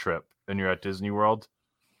golf trip and you're at Disney World,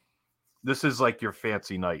 this is like your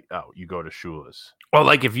fancy night out. You go to Shula's. Well,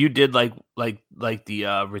 like if you did like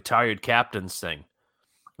the retired captains thing.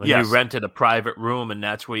 When you rented a private room and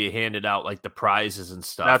that's where you handed out like the prizes and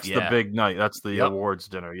stuff. That's the big night. That's the awards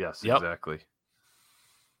dinner. Yes, exactly.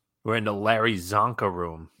 We're in the Larry Zonka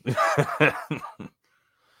room.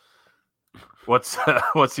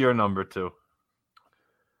 What's your number 2?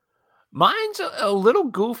 Mine's a little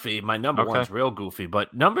goofy. My number 1's real goofy,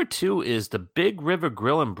 but number 2 is the Big River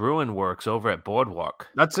Grill and Brewing Works over at Boardwalk.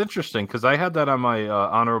 That's interesting because I had that on my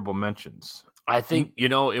honorable mentions. I think,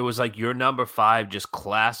 it was like your number 5, just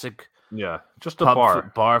classic Yeah, just a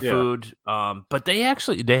bar. Bar food. But they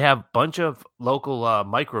have a bunch of local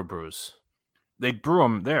microbrews. They brew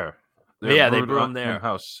them there. They brew them there.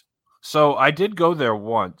 In-house. So I did go there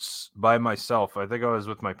once by myself. I think I was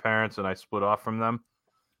with my parents and I split off from them.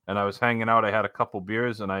 And I was hanging out. I had a couple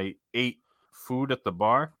beers and I ate food at the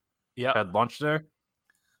bar. Yeah. Had lunch there.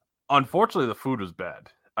 Unfortunately, the food was bad.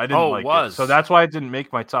 I didn't like it. So that's why I didn't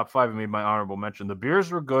make my top 5 and made my honorable mention. The beers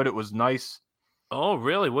were good. It was nice. Oh,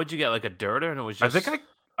 really? What'd you get? Like a dirter? And it was just... I think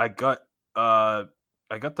I got the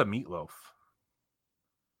meatloaf.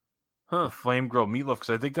 Huh. The flame grilled meatloaf, because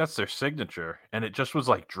I think that's their signature. And it just was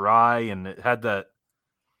like dry and it had that.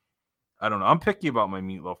 I don't know. I'm picky about my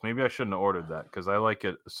meatloaf. Maybe I shouldn't have ordered that because I like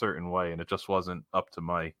it a certain way and it just wasn't up to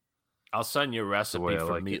my. I'll send you a recipe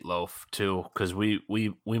for meatloaf too, because we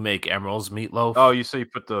make Emerald's meatloaf. Oh, you say you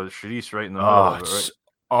put the chorizo right in the middle of it,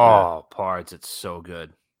 right? Pards, it's so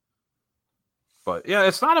good. But yeah,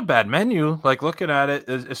 it's not a bad menu. Like looking at it,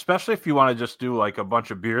 especially if you want to just do like a bunch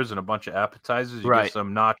of beers and a bunch of appetizers, you get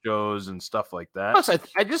some nachos and stuff like that. Plus,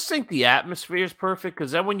 I just think the atmosphere is perfect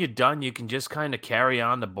because then when you're done, you can just kind of carry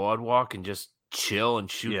on the boardwalk and just chill and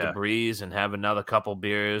shoot the breeze and have another couple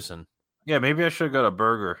beers. And yeah, maybe I should have got a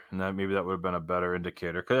burger, and maybe that would have been a better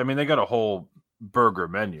indicator. Because I mean, they got a whole burger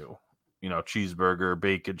menu. You know, cheeseburger,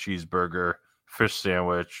 bacon cheeseburger, fish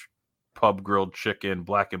sandwich, pub grilled chicken,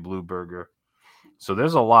 black and blue burger. So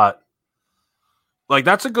there's a lot. Like,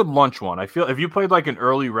 that's a good lunch one. I feel if you played like an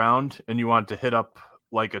early round and you wanted to hit up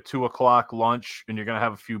like a 2:00 lunch and you're going to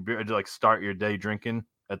have a few beers to like start your day drinking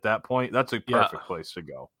at that point, that's a perfect place to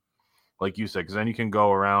go. Like you said, because then you can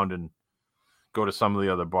go around and go to some of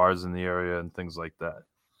the other bars in the area and things like that.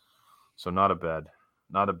 So not a bad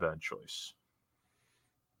choice.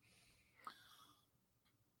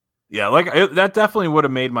 Yeah, that definitely would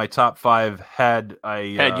have made my top 5 had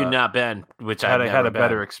you not been, which I had a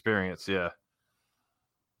better experience. Yeah.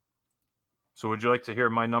 So would you like to hear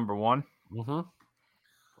my number 1? Mm-hmm.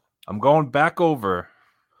 I'm going back over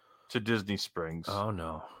to Disney Springs. Oh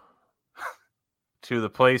no. To the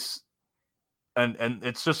place, and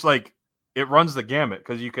it's just like it runs the gamut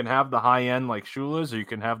because you can have the high end like Shula's or you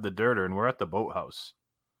can have the dirter, and we're at the Boathouse.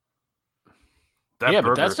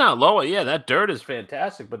 But that's not low. Yeah, that dirt is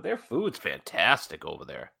fantastic, but their food's fantastic over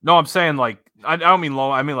there. No, I'm saying like I don't mean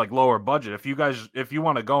low. I mean like lower budget. If you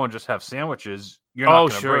want to go and just have sandwiches, you're not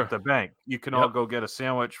going to break the bank. You can all go get a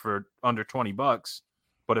sandwich for under $20.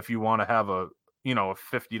 But if you want to have a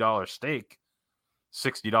 $50 steak,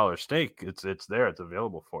 $60 steak, it's there. It's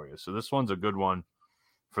available for you. So this one's a good one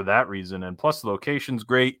for that reason. And plus the location's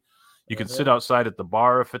great. You can sit outside at the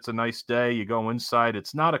bar if it's a nice day. You go inside.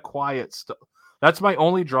 It's not a quiet stuff. That's my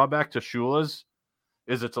only drawback to Shula's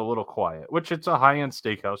is it's a little quiet, which it's a high-end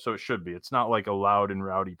steakhouse, so it should be. It's not like a loud and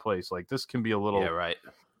rowdy place. Like this can be a little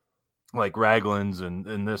like Raglan's,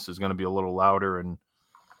 and this is going to be a little louder and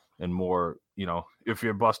more, if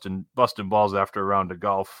you're busting balls after a round of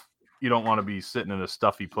golf, you don't want to be sitting in a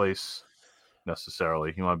stuffy place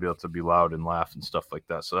necessarily. You want to be able to be loud and laugh and stuff like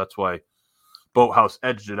that. So that's why Boathouse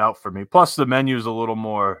edged it out for me. Plus the menu is a little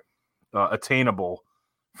more attainable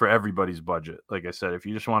for everybody's budget. Like I said, if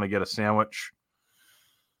you just want to get a sandwich,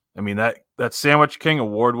 I mean that Sandwich King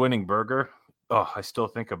award-winning burger. Oh, I still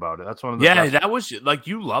think about it. That's one of the best. That was like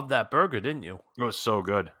you loved that burger, didn't you? It was so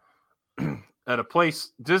good. At a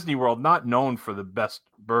place, Disney World, not known for the best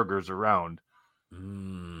burgers around.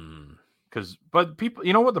 But people,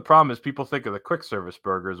 you know what the problem is? People think of the quick service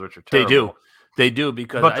burgers, which are terrible. They do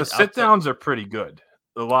because but the sit downs are pretty good.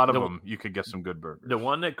 A lot of them, you could get some good burgers. The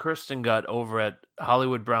one that Kristen got over at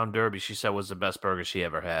Hollywood Brown Derby, she said was the best burger she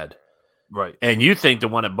ever had. Right. And you think the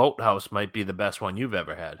one at Boathouse might be the best one you've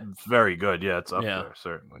ever had. It's very good. Yeah, it's up there,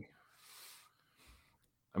 certainly.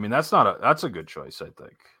 I mean, that's a good choice, I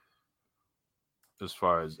think. As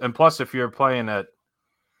far as, and plus, if you're playing at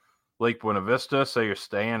Lake Buena Vista, say you're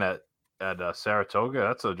staying at Saratoga,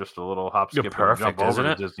 that's just a little hop, skip, and jump over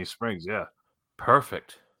to Disney Springs. Yeah.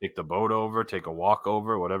 Perfect. Take the boat over, take a walk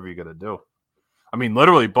over, whatever you got to do. I mean,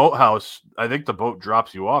 literally, Boathouse, I think the boat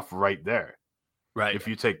drops you off right there. Right. If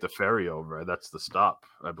you take the ferry over, that's the stop,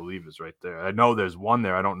 I believe, is right there. I know there's one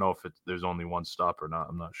there. I don't know if there's only one stop or not.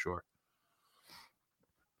 I'm not sure.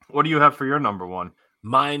 What do you have for your number 1?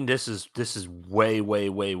 Mine, this is way, way,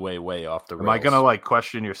 way, way, way off the rails. Am I going to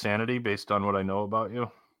question your sanity based on what I know about you?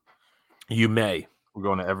 You may. We're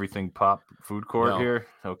going to Everything Pop Food Court here?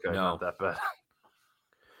 Okay, not that bad.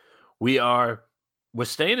 We're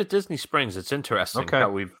staying at Disney Springs. It's interesting how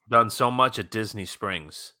we've done so much at Disney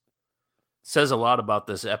Springs. It says a lot about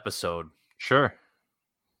this episode. Sure.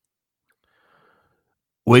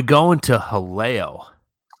 We're going to Haleo.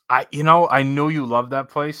 I knew you loved that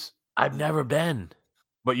place. I've never been.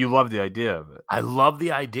 But you love the idea of it. I love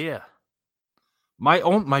the idea.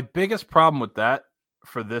 My biggest problem with that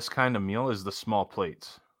for this kind of meal is the small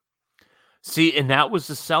plates. See, and that was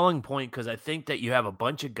the selling point because I think that you have a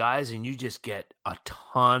bunch of guys and you just get a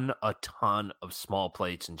ton of small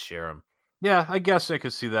plates and share them. Yeah, I guess I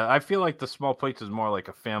could see that. I feel like the small plates is more like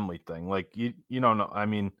a family thing. Like you don't know. I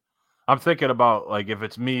mean, I'm thinking about like if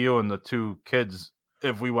it's me, you, and the two kids.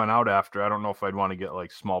 If we went out after, I don't know if I'd want to get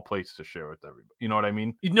like small plates to share with everybody. You know what I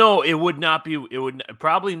mean? No, it would not be. It would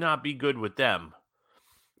probably not be good with them.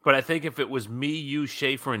 But I think if it was me, you,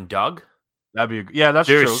 Schaefer, and Doug, that'd be that's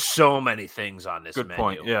true. There's so many things on this. Good menu.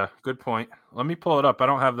 point. Yeah, good point. Let me pull it up. I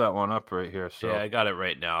don't have that one up right here. So yeah, I got it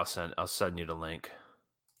right now. I'll send you the link.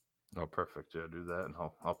 Oh, perfect. Yeah, do that, and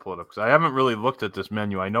I'll pull it up because I haven't really looked at this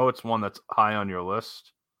menu. I know it's one that's high on your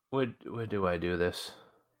list. Where do I do this?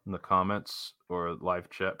 In the comments or live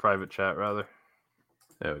chat, private chat rather.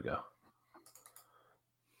 There we go.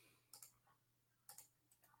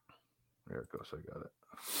 There it goes. I got it.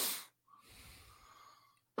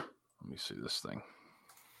 Let me see this thing.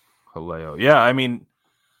 Haleo. Yeah, I mean,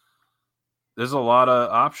 there's a lot of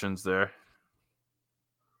options there.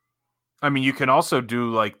 I mean, you can also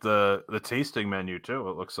do like the tasting menu too.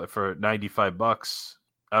 It looks like for $95.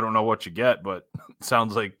 I don't know what you get, but it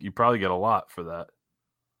sounds like you probably get a lot for that.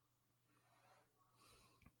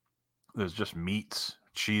 There's just meats,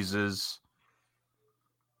 cheeses.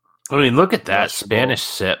 I mean, look at that. Spanish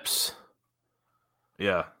sips.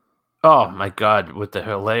 Yeah. Oh, my God. With the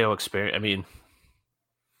Haleo experience. I mean,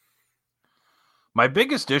 my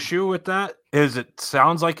biggest issue with that is it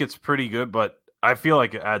sounds like it's pretty good, but I feel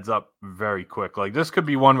like it adds up very quick. Like this could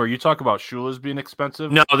be one where you talk about Shula's being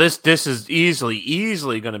expensive. No, this is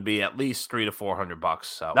easily going to be at least $300 to $400.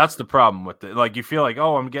 So that's the problem with it. Like you feel like,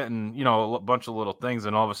 oh, I'm getting a bunch of little things,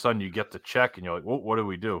 and all of a sudden you get the check, and you're like, what do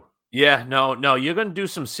we do? Yeah, no, you're going to do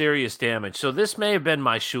some serious damage. So this may have been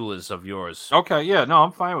my Shula's of yours. Okay, yeah, no,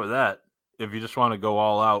 I'm fine with that. If you just want to go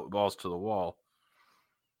all out, balls to the wall.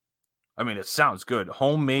 I mean, it sounds good.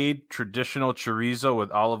 Homemade traditional chorizo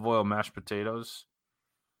with olive oil mashed potatoes.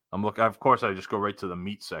 Of course, I just go right to the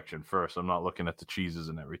meat section first. I'm not looking at the cheeses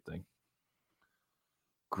and everything.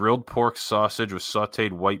 Grilled pork sausage with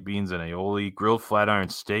sauteed white beans and aioli. Grilled flat iron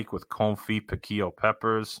steak with confit piquillo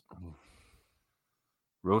peppers.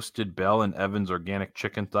 Roasted Bell and Evans organic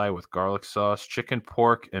chicken thigh with garlic sauce. Chicken,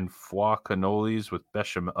 pork, and foie cannolis with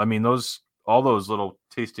bechamel. I mean, all those little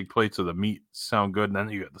tasting plates of the meat sound good. And then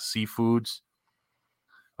you got the seafoods.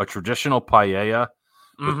 A traditional paella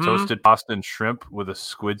with toasted pasta and shrimp with a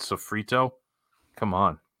squid sofrito. Come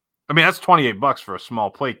on. I mean, that's $28 for a small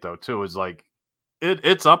plate, though, too. Is like,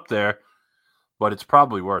 it's up there, but it's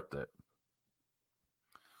probably worth it.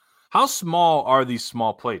 How small are these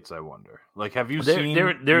small plates, I wonder? Like, have you seen?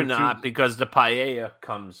 They're not, because the paella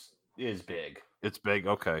is big. It's big,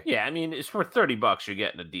 okay. Yeah, I mean, it's for $30. You're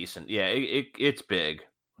getting a decent. Yeah, it's big.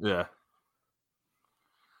 Yeah.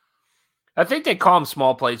 I think they call them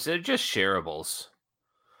small plates. They're just shareables.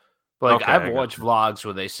 Like okay, I've watched vlogs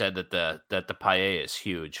where they said that the paella is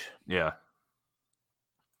huge. Yeah.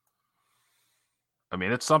 I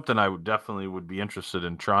mean, it's something I definitely would be interested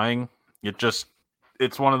in trying.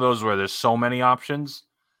 It's one of those where there's so many options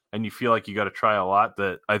and you feel like you got to try a lot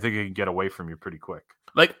that I think it can get away from you pretty quick.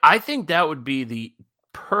 Like, I think that would be the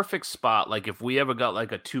perfect spot. Like, if we ever got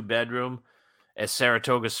like a 2-bedroom at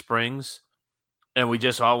Saratoga Springs and we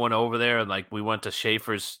just all went over there and like we went to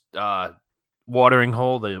Schaefer's watering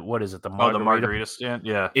hole. What is it? The margarita stand.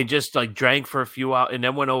 Yeah. It just like drank for a few hours and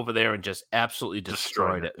then went over there and just absolutely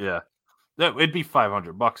destroyed it. Yeah. It'd be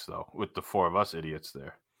 $500 though with the 4 of us idiots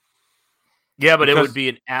there. Yeah, but it would be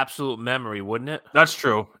an absolute memory, wouldn't it? That's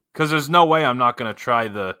true. Because there's no way I'm not going to try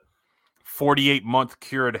the 48-month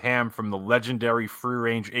cured ham from the legendary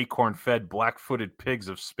free-range acorn-fed black-footed pigs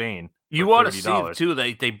of Spain. You ought to see, too.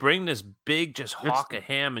 They bring this big just hawk of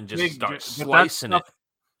ham and just start slicing it.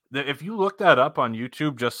 If you look that up on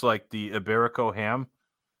YouTube, just like the Iberico ham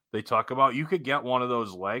they talk about, you could get one of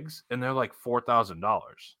those legs, and they're like $4,000.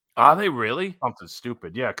 Are they really? Something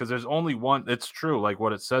stupid. Yeah, because there's only one. It's true, like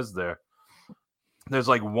what it says there. There's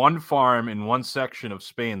like one farm in one section of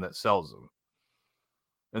Spain that sells them.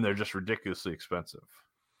 And they're just ridiculously expensive.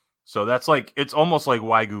 So that's like, it's almost like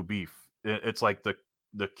Wagyu beef. It's like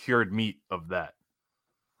the cured meat of that.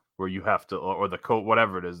 Where you have to, or the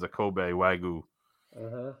whatever it is, the Kobe Wagyu.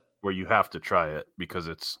 Where you have to try it because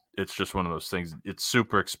it's just one of those things. It's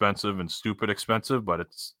super expensive and stupid expensive, but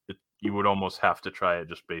you would almost have to try it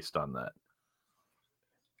just based on that.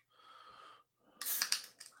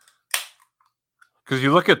 Because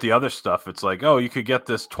you look at the other stuff, it's like, oh, you could get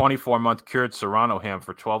this 24-month cured Serrano ham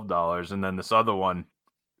for $12, and then this other one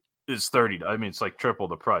is $30. I mean, it's like triple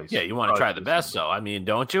the price. Yeah, you want to try the best, though. I mean,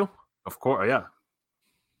 don't you? Of course, yeah.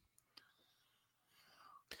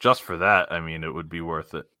 Just for that, I mean, it would be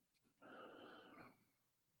worth it.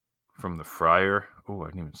 From the fryer. Oh, I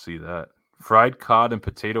didn't even see that. Fried cod and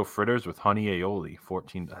potato fritters with honey aioli.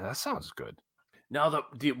 $14. That sounds good. Now,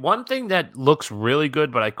 the one thing that looks really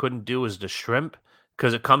good, but I couldn't do is the shrimp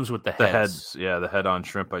because it comes with the heads. Yeah, the head-on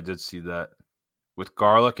shrimp. I did see that. With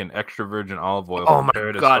garlic and extra virgin olive oil. Oh, my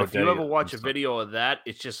God. If you ever watch a video of that,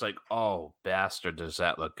 it's just like, oh, bastard, does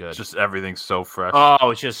that look good. It's just everything's so fresh. Oh,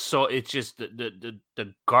 it's just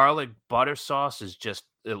the garlic butter sauce is just,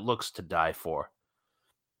 it looks to die for.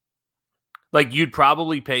 Like, you'd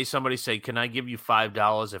probably pay somebody, say, can I give you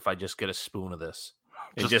 $5 if I just get a spoon of this?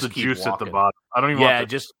 And just the keep juice walking. at the bottom. I don't even want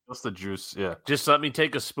just the juice. Yeah. Just let me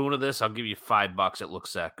take a spoon of this. I'll give you $5. It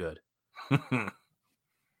looks that good. I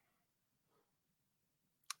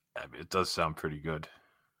mean, it does sound pretty good.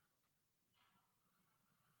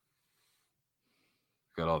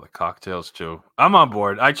 Got all the cocktails too. I'm on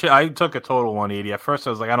board. I took a total 180. At first, I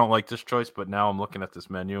was like, I don't like this choice, but now I'm looking at this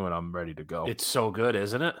menu and I'm ready to go. It's so good,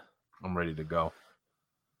 isn't it? I'm ready to go.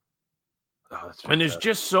 Oh, that's and there's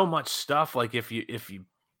just so much stuff. Like if you're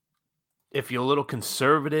a little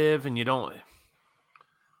conservative and you don't,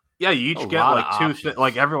 yeah, you each get like two.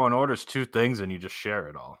 Like everyone orders 2 things and you just share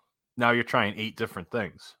it all. Now you're trying 8 different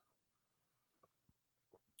things.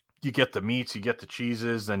 You get the meats, you get the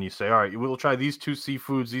cheeses, then you say, all right, we'll try these 2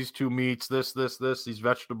 seafoods, these 2 meats, this, these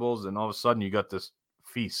vegetables, and all of a sudden you got this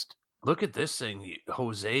feast. Look at this thing,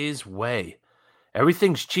 Jose's Way.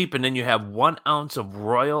 Everything's cheap, and then you have 1 ounce of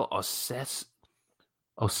Royal Ossetra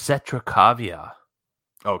caviar.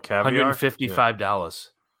 Oh, caviar? $155.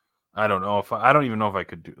 Yeah. I don't know I don't even know if I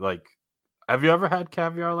could do, like, have you ever had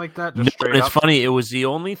caviar like that? Just straight it's up? Funny. It was the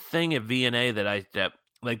only thing at V&A that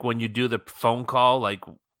like when you do the phone call, like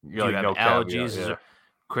you have allergies. Caviar, yeah.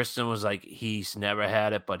 Kristen was like, he's never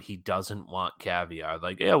had it, but he doesn't want caviar.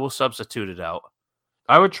 Like, yeah, we'll substitute it out.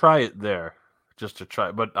 I would try it there just to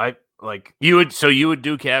try, but I like you would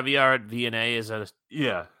do caviar at V&A as a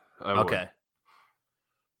okay.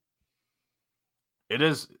 It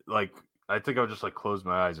is like I think I would just like close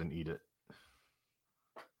my eyes and eat it.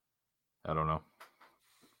 I don't know.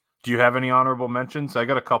 Do you have any honorable mentions? I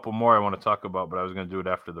got a couple more I want to talk about, but I was going to do it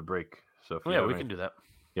after the break. So if we can do that.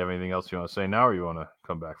 You have anything else you want to say now, or you want to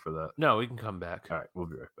come back for that? No, we can come back. All right, we'll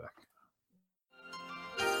be right back.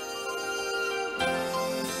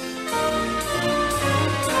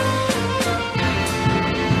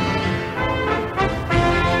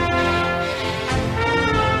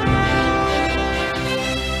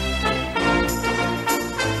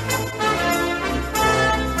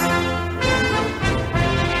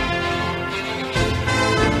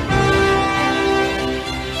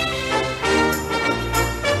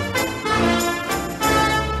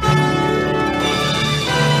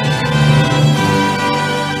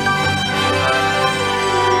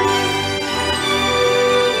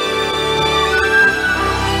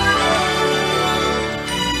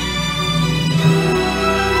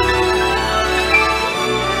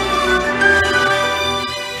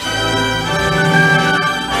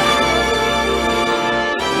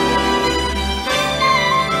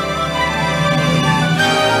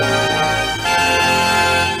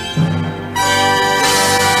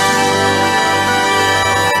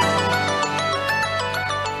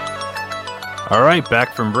 All right,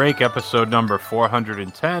 back from break. Episode number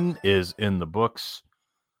 410 is in the books.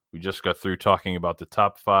 We just got through talking about the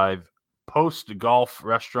top 5 post-golf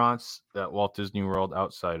restaurants at Walt Disney World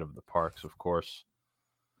outside of the parks, of course.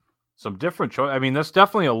 Some different choice. I mean, there's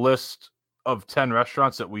definitely a list of 10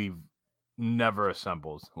 restaurants that we've never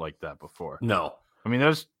assembled like that before. No. I mean,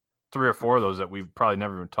 there's 3 or 4 of those that we've probably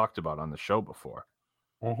never even talked about on the show before.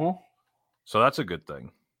 Mm-hmm. So that's a good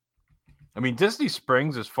thing. I mean, Disney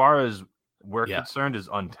Springs, as far as we're concerned, is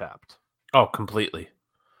untapped. Oh, completely.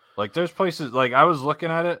 Like there's places like I was looking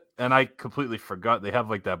at it and I completely forgot they have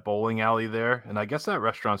like that bowling alley there, and I guess that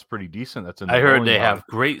restaurant's pretty decent. That's in the I heard they alley. have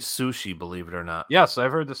great sushi, believe it or not. Yes,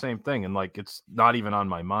 I've heard the same thing, and like it's not even on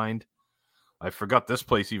my mind. I forgot this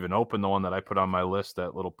place even opened, the one that I put on my list,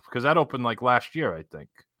 that little, because that opened like last year, I think.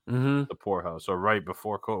 Mm-hmm. The Poorhouse, or right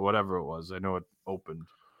before whatever it was. I know it opened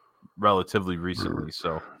relatively recently,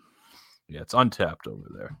 so yeah, it's untapped over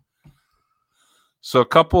there. So a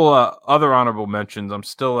couple other honorable mentions. I'm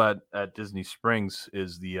still at Disney Springs.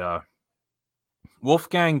 Is the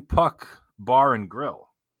Wolfgang Puck Bar and Grill.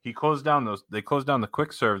 He closed down those. They closed down the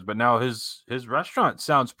quick serves, but now his restaurant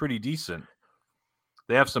sounds pretty decent.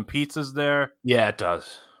 They have some pizzas there. Yeah, it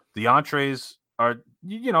does. The entrees are,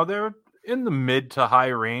 they're in the mid to high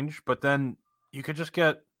range, but then you could just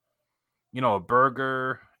get, a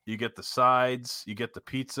burger. You get the sides. You get the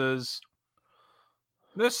pizzas.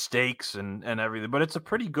 There's steaks and everything, but it's a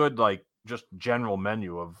pretty good, like, just general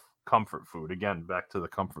menu of comfort food. Again, back to the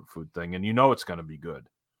comfort food thing, and it's going to be good.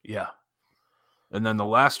 Yeah. And then the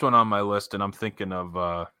last one on my list, and I'm thinking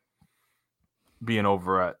of being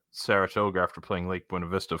over at Saratoga after playing Lake Buena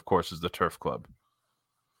Vista, of course, is the Turf Club.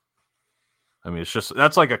 I mean,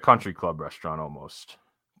 that's like a country club restaurant almost.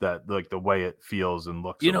 That, like, the way it feels and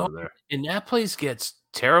looks over there. And that place gets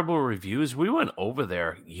terrible reviews. We went over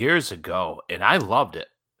there years ago, and I loved it.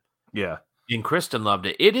 Yeah. And Kristen loved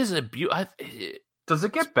it. It is a Does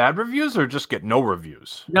it get bad reviews or just get no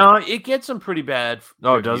reviews? No, it gets some pretty bad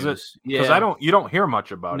reviews. Does it? Yeah. Because you don't hear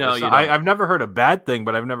much about no, it. So I've never heard a bad thing,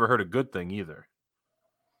 but I've never heard a good thing either.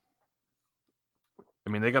 I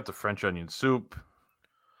mean, they got the French onion soup.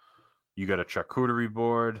 You got a charcuterie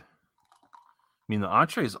board. I mean, the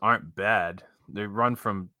entrees aren't bad. They run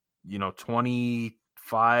from, $25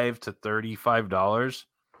 to $35.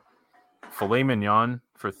 Filet mignon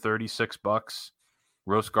for $36.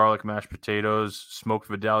 Roast garlic mashed potatoes, smoked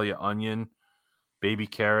Vidalia onion, baby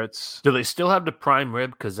carrots. Do they still have the prime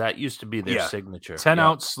rib? Because that used to be their signature.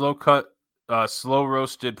 10-ounce slow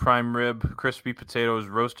roasted prime rib, crispy potatoes,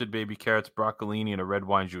 roasted baby carrots, broccolini, and a red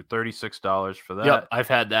wine jus. $36 for that. Yep, I've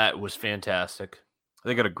had that. It was fantastic.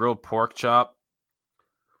 They got a grilled pork chop,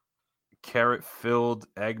 carrot-filled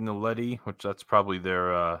agnolotti, which that's probably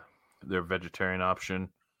their vegetarian option.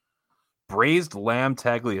 Braised lamb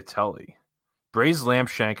tagliatelle. Braised lamb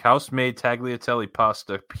shank, house-made tagliatelle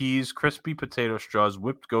pasta, peas, crispy potato straws,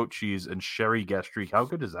 whipped goat cheese, and sherry gastrique. How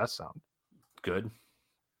good does that sound? Good.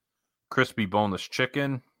 Crispy boneless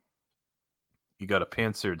chicken. You got a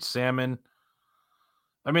pan-seared salmon.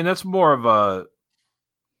 I mean, that's more of a...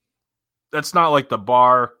 That's not like the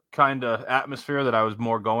bar kind of atmosphere that I was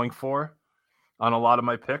more going for on a lot of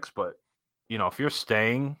my picks. But, if you're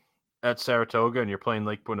staying at Saratoga and you're playing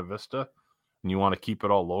Lake Buena Vista and you want to keep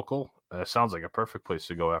it all local, it sounds like a perfect place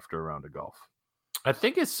to go after a round of golf. I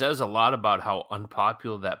think it says a lot about how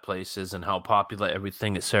unpopular that place is and how popular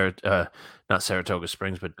everything at not Saratoga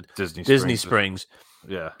Springs, but Disney Springs.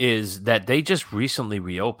 Yeah. Is that they just recently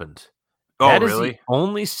reopened. Oh, that really? Is the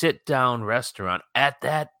only sit-down restaurant at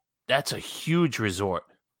that's a huge resort.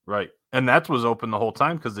 Right. And that was open the whole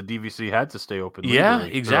time because the DVC had to stay open. Yeah,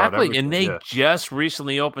 exactly. And they just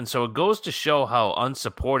recently opened. So it goes to show how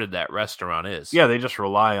unsupported that restaurant is. Yeah, they just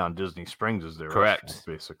rely on Disney Springs as their restaurant,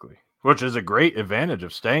 basically. Which is a great advantage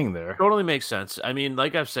of staying there. Totally makes sense. I mean,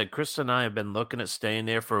 like I've said, Chris and I have been looking at staying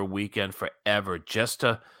there for a weekend forever just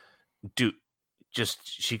to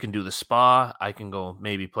she can do the spa. I can go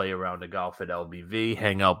maybe play around the golf at LBV,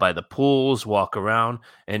 hang out by the pools, walk around,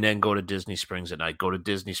 and then go to Disney Springs at night. Go to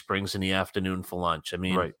Disney Springs in the afternoon for lunch. I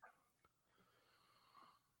mean, right.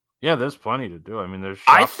 Yeah, there's plenty to do. I mean,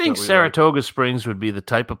 I think Saratoga Springs would be the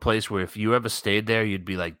type of place where if you ever stayed there, you'd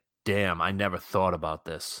be like, damn, I never thought about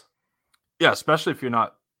this. Yeah, especially if you're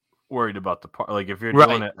not worried about the part. Like if you're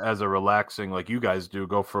doing it as a relaxing, like you guys do,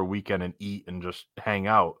 go for a weekend and eat and just hang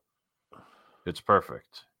out. It's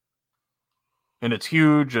perfect. And it's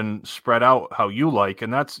huge and spread out how you like.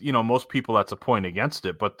 And that's, most people, that's a point against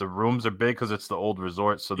it. But the rooms are big because it's the old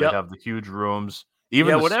resort. So they have the huge rooms.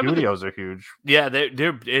 Even the studios are huge. Yeah,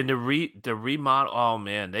 they're in the remodel. Oh,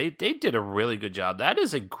 man, they did a really good job. That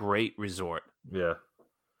is a great resort. Yeah.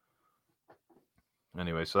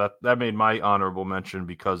 Anyway, so that made my honorable mention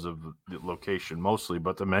because of the location mostly.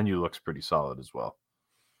 But the menu looks pretty solid as well.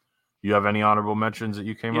 You have any honorable mentions that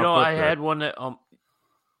you came up with? I had one that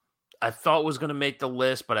I thought was going to make the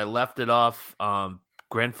list, but I left it off.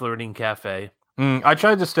 Grand Flirting Cafe. I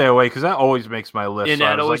tried to stay away because that always makes my list. And so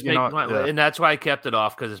that always makes my list. And that's why I kept it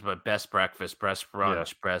off because it's my best breakfast, best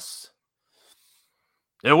brunch, best.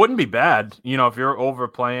 It wouldn't be bad, if you're over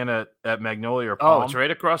playing at Magnolia or Palm. Oh, it's right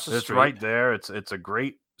across the street. It's right there. It's a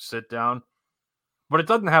great sit down, but it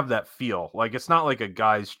doesn't have that feel. Like it's not like a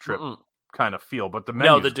guy's trip. Kind of feel, but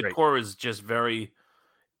the decor is just very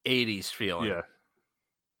 80s feeling. Yeah,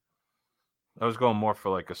 I was going more for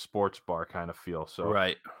like a sports bar kind of feel. So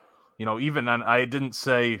right, even then, I didn't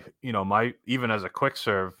say even as a quick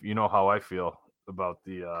serve, how I feel about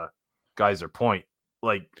the Geyser Point.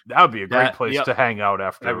 Like that would be a great place to hang out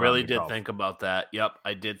after. I really did think about that. Yep,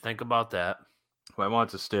 I did think about that. Well, I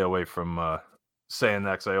wanted to stay away from saying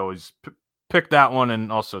that because I always pick that one,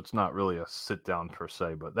 and also it's not really a sit down per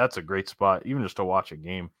se, but that's a great spot even just to watch a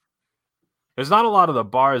game. There's not a lot of the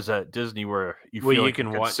bars at Disney where you feel like you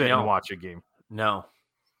can sit and watch a game. No,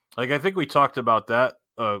 like I think we talked about that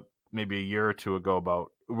maybe a year or two ago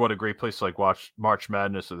about what a great place to like watch March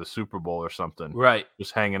Madness or the Super Bowl or something. Right.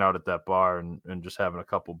 Just hanging out at that bar and just having a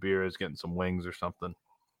couple beers, getting some wings or something.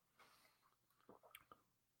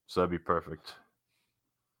 So that'd be perfect.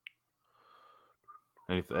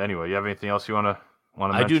 Anyway, you have anything else you want to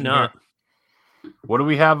mention? I do not. Here? What do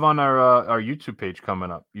we have on our YouTube page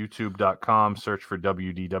coming up? YouTube.com, search for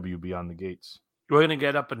WDW Beyond the Gates. We're going to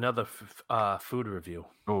get up another food review.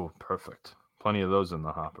 Oh, perfect. Plenty of those in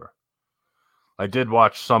the hopper. I did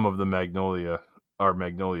watch some of the Magnolia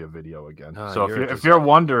video again. So if you're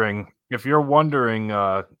wondering,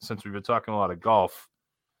 since we've been talking a lot of golf,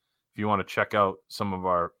 if you want to check out some of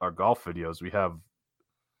our golf videos, we have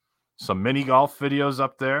some mini golf videos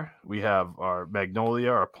up there. We have our Magnolia,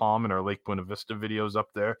 our Palm, and our Lake Buena Vista videos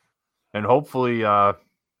up there. And hopefully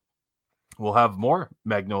we'll have more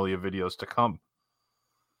Magnolia videos to come.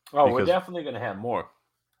 Oh, we're definitely going to have more.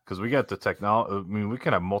 Because we got the technology. I mean, we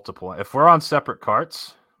can have multiple. If we're on separate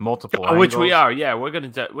carts, multiple angles. Which we are. Yeah, we're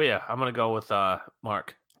going to. I'm going to go with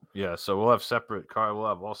Mark. Yeah, so we'll have separate car. We'll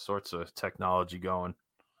have all sorts of technology going.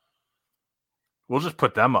 We'll just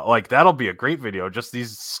put them up. Like, that'll be a great video. Just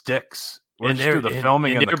these sticks. We'll just do the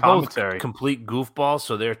filming and the commentary. Both complete goofballs,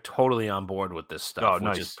 so they're totally on board with this stuff,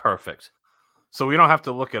 which is perfect. So we don't have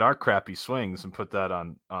to look at our crappy swings and put that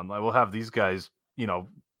on. We'll have these guys,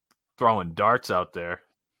 throwing darts out there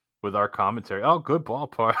with our commentary. Oh, good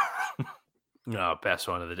ballpark. No, best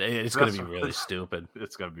one of the day. It's going to be really stupid.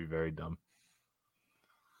 It's going to be very dumb.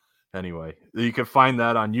 Anyway, you can find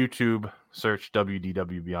that on YouTube. Search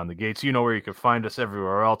WDW Beyond the Gates. You know where you can find us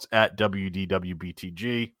everywhere else at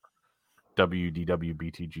WDWBTG,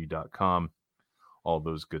 WDWBTG.com. All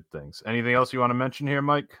those good things. Anything else you want to mention here,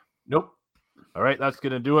 Mike? Nope. All right, that's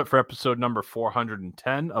going to do it for episode number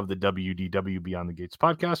 410 of the WDW Beyond the Gates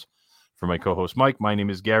podcast. For my co-host, Mike, my name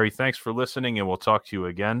is Gary. Thanks for listening, and we'll talk to you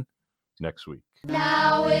again next week.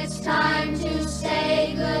 Now it's time to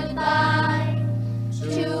say goodbye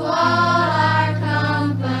to all our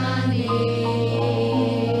company.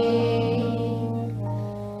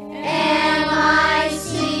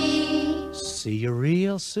 M-I-C. See you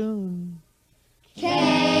real soon.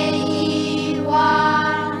 K-E-Y.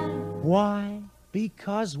 Why?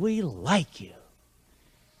 Because we like you.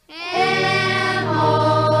 M-O-U.